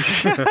O'Hare.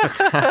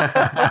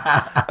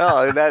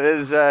 Oh, that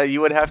is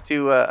you would have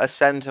to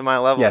ascend to my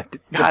level. Yeah,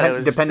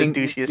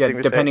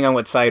 depending on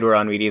what side we're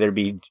on, we'd either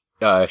be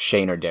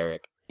Shane or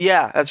Derek.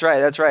 Yeah, that's right.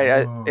 That's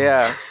right.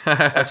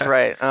 That's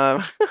right.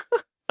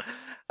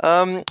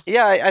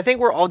 I think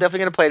we're all definitely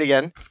going to play it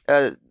again,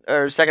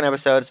 our second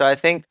episode. So I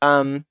think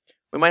we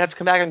might have to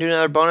come back and do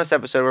another bonus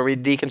episode where we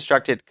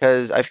deconstruct it,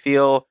 because I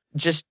feel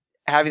just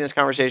having this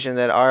conversation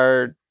that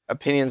our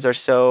opinions are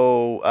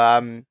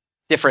so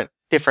different.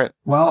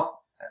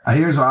 Well,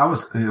 here's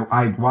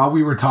what while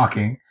we were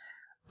talking,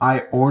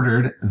 I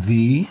ordered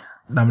I'm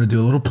going to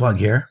do a little plug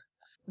here,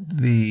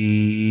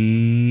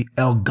 the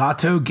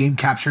Elgato game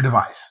capture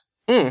device.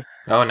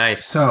 Oh,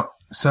 nice. So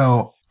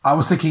I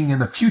was thinking in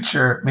the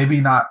future,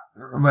 maybe not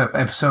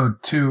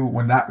episode 2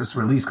 when that was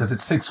released, because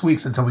it's 6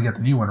 weeks until we get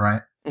the new one,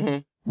 right? Mm-hmm.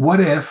 What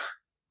if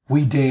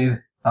we did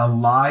a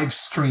live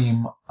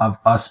stream of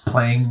us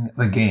playing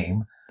the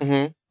game?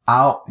 Mm-hmm.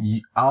 I'll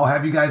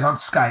have you guys on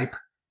Skype.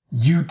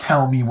 You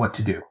tell me what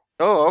to do.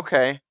 Oh,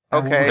 okay.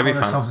 Okay. We'll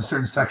record ourselves in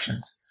certain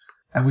sections,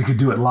 and we could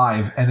do it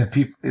live.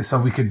 And so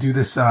we could do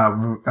this,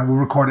 and we'll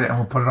record it and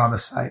we'll put it on the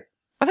site.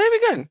 I think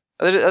that'd be good.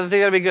 I think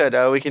that'd be good.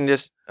 We can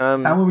just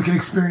and when we can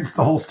experience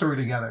the whole story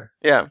together.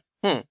 Yeah.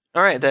 All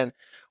right then.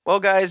 Well,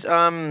 guys,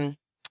 that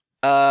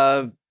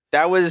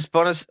was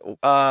bonus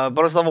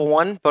level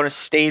 1, bonus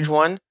stage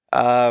 1.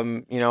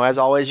 As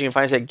always, you can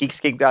find us at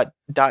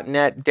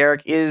geekscape.net.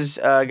 Derek is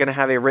going to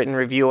have a written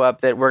review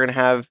up that I'm going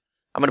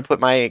to put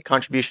my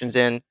contributions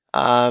in.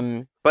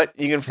 But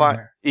you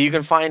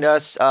can find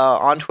us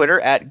on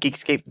Twitter at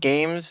Geekscape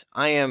Games.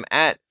 I am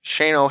at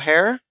Shane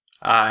O'Hare.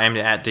 I'm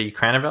at D.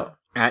 Craneville.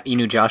 At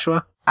Inu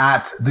Joshua.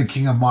 At the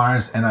King of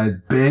Mars, and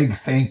a big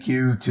thank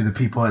you to the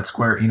people at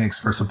Square Enix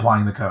for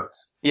supplying the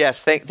codes.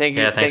 Yes, thank you, thank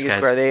you, guys.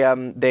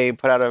 Square. They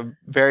put out a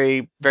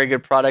very, very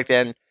good product,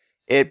 and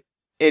it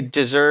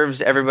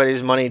deserves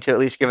everybody's money to at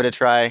least give it a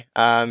try.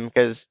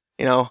 Because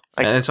and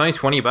it's only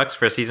 $20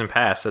 for a season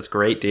pass. That's a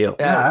great deal.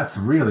 Yeah, that's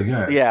really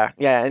good. Yeah,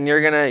 and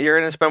you're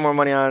gonna spend more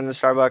money on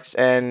Starbucks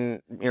and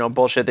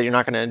bullshit that you're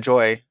not gonna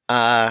enjoy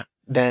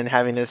than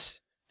having this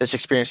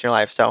experience in your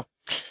life. So.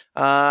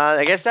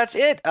 I guess that's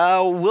it.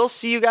 We'll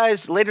see you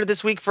guys later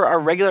this week for our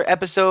regular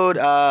episode,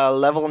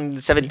 level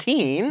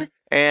 17.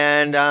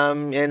 And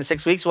in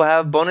 6 weeks, we'll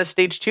have bonus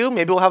stage 2.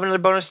 Maybe we'll have another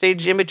bonus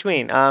stage in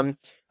between.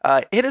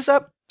 Hit us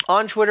up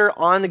on Twitter,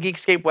 on the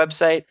Geekscape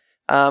website,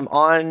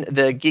 on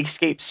the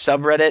Geekscape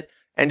subreddit,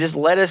 and just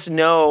let us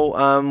know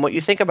what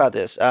you think about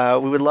this.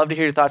 We would love to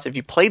hear your thoughts. If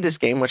you played this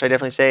game, which I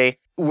definitely say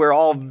we're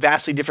all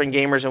vastly different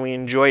gamers and we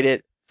enjoyed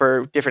it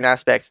for different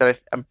aspects,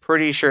 that I'm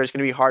pretty sure it's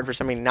going to be hard for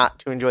somebody not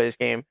to enjoy this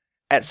game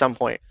at some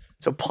point.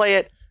 So play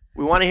it.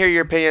 We want to hear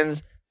your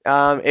opinions.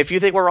 If you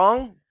think we're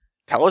wrong,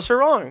 tell us we're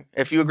wrong.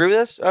 If you agree with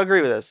us,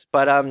 agree with us.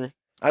 But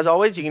as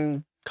always, you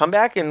can come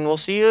back and we'll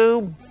see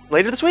you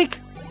later this week.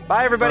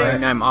 Bye, everybody.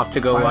 And I'm off to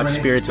go watch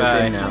Spirits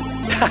Within now.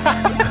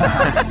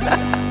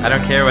 I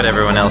don't care what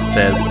everyone else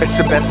says. It's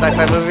the best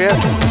sci-fi movie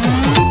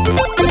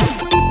yet.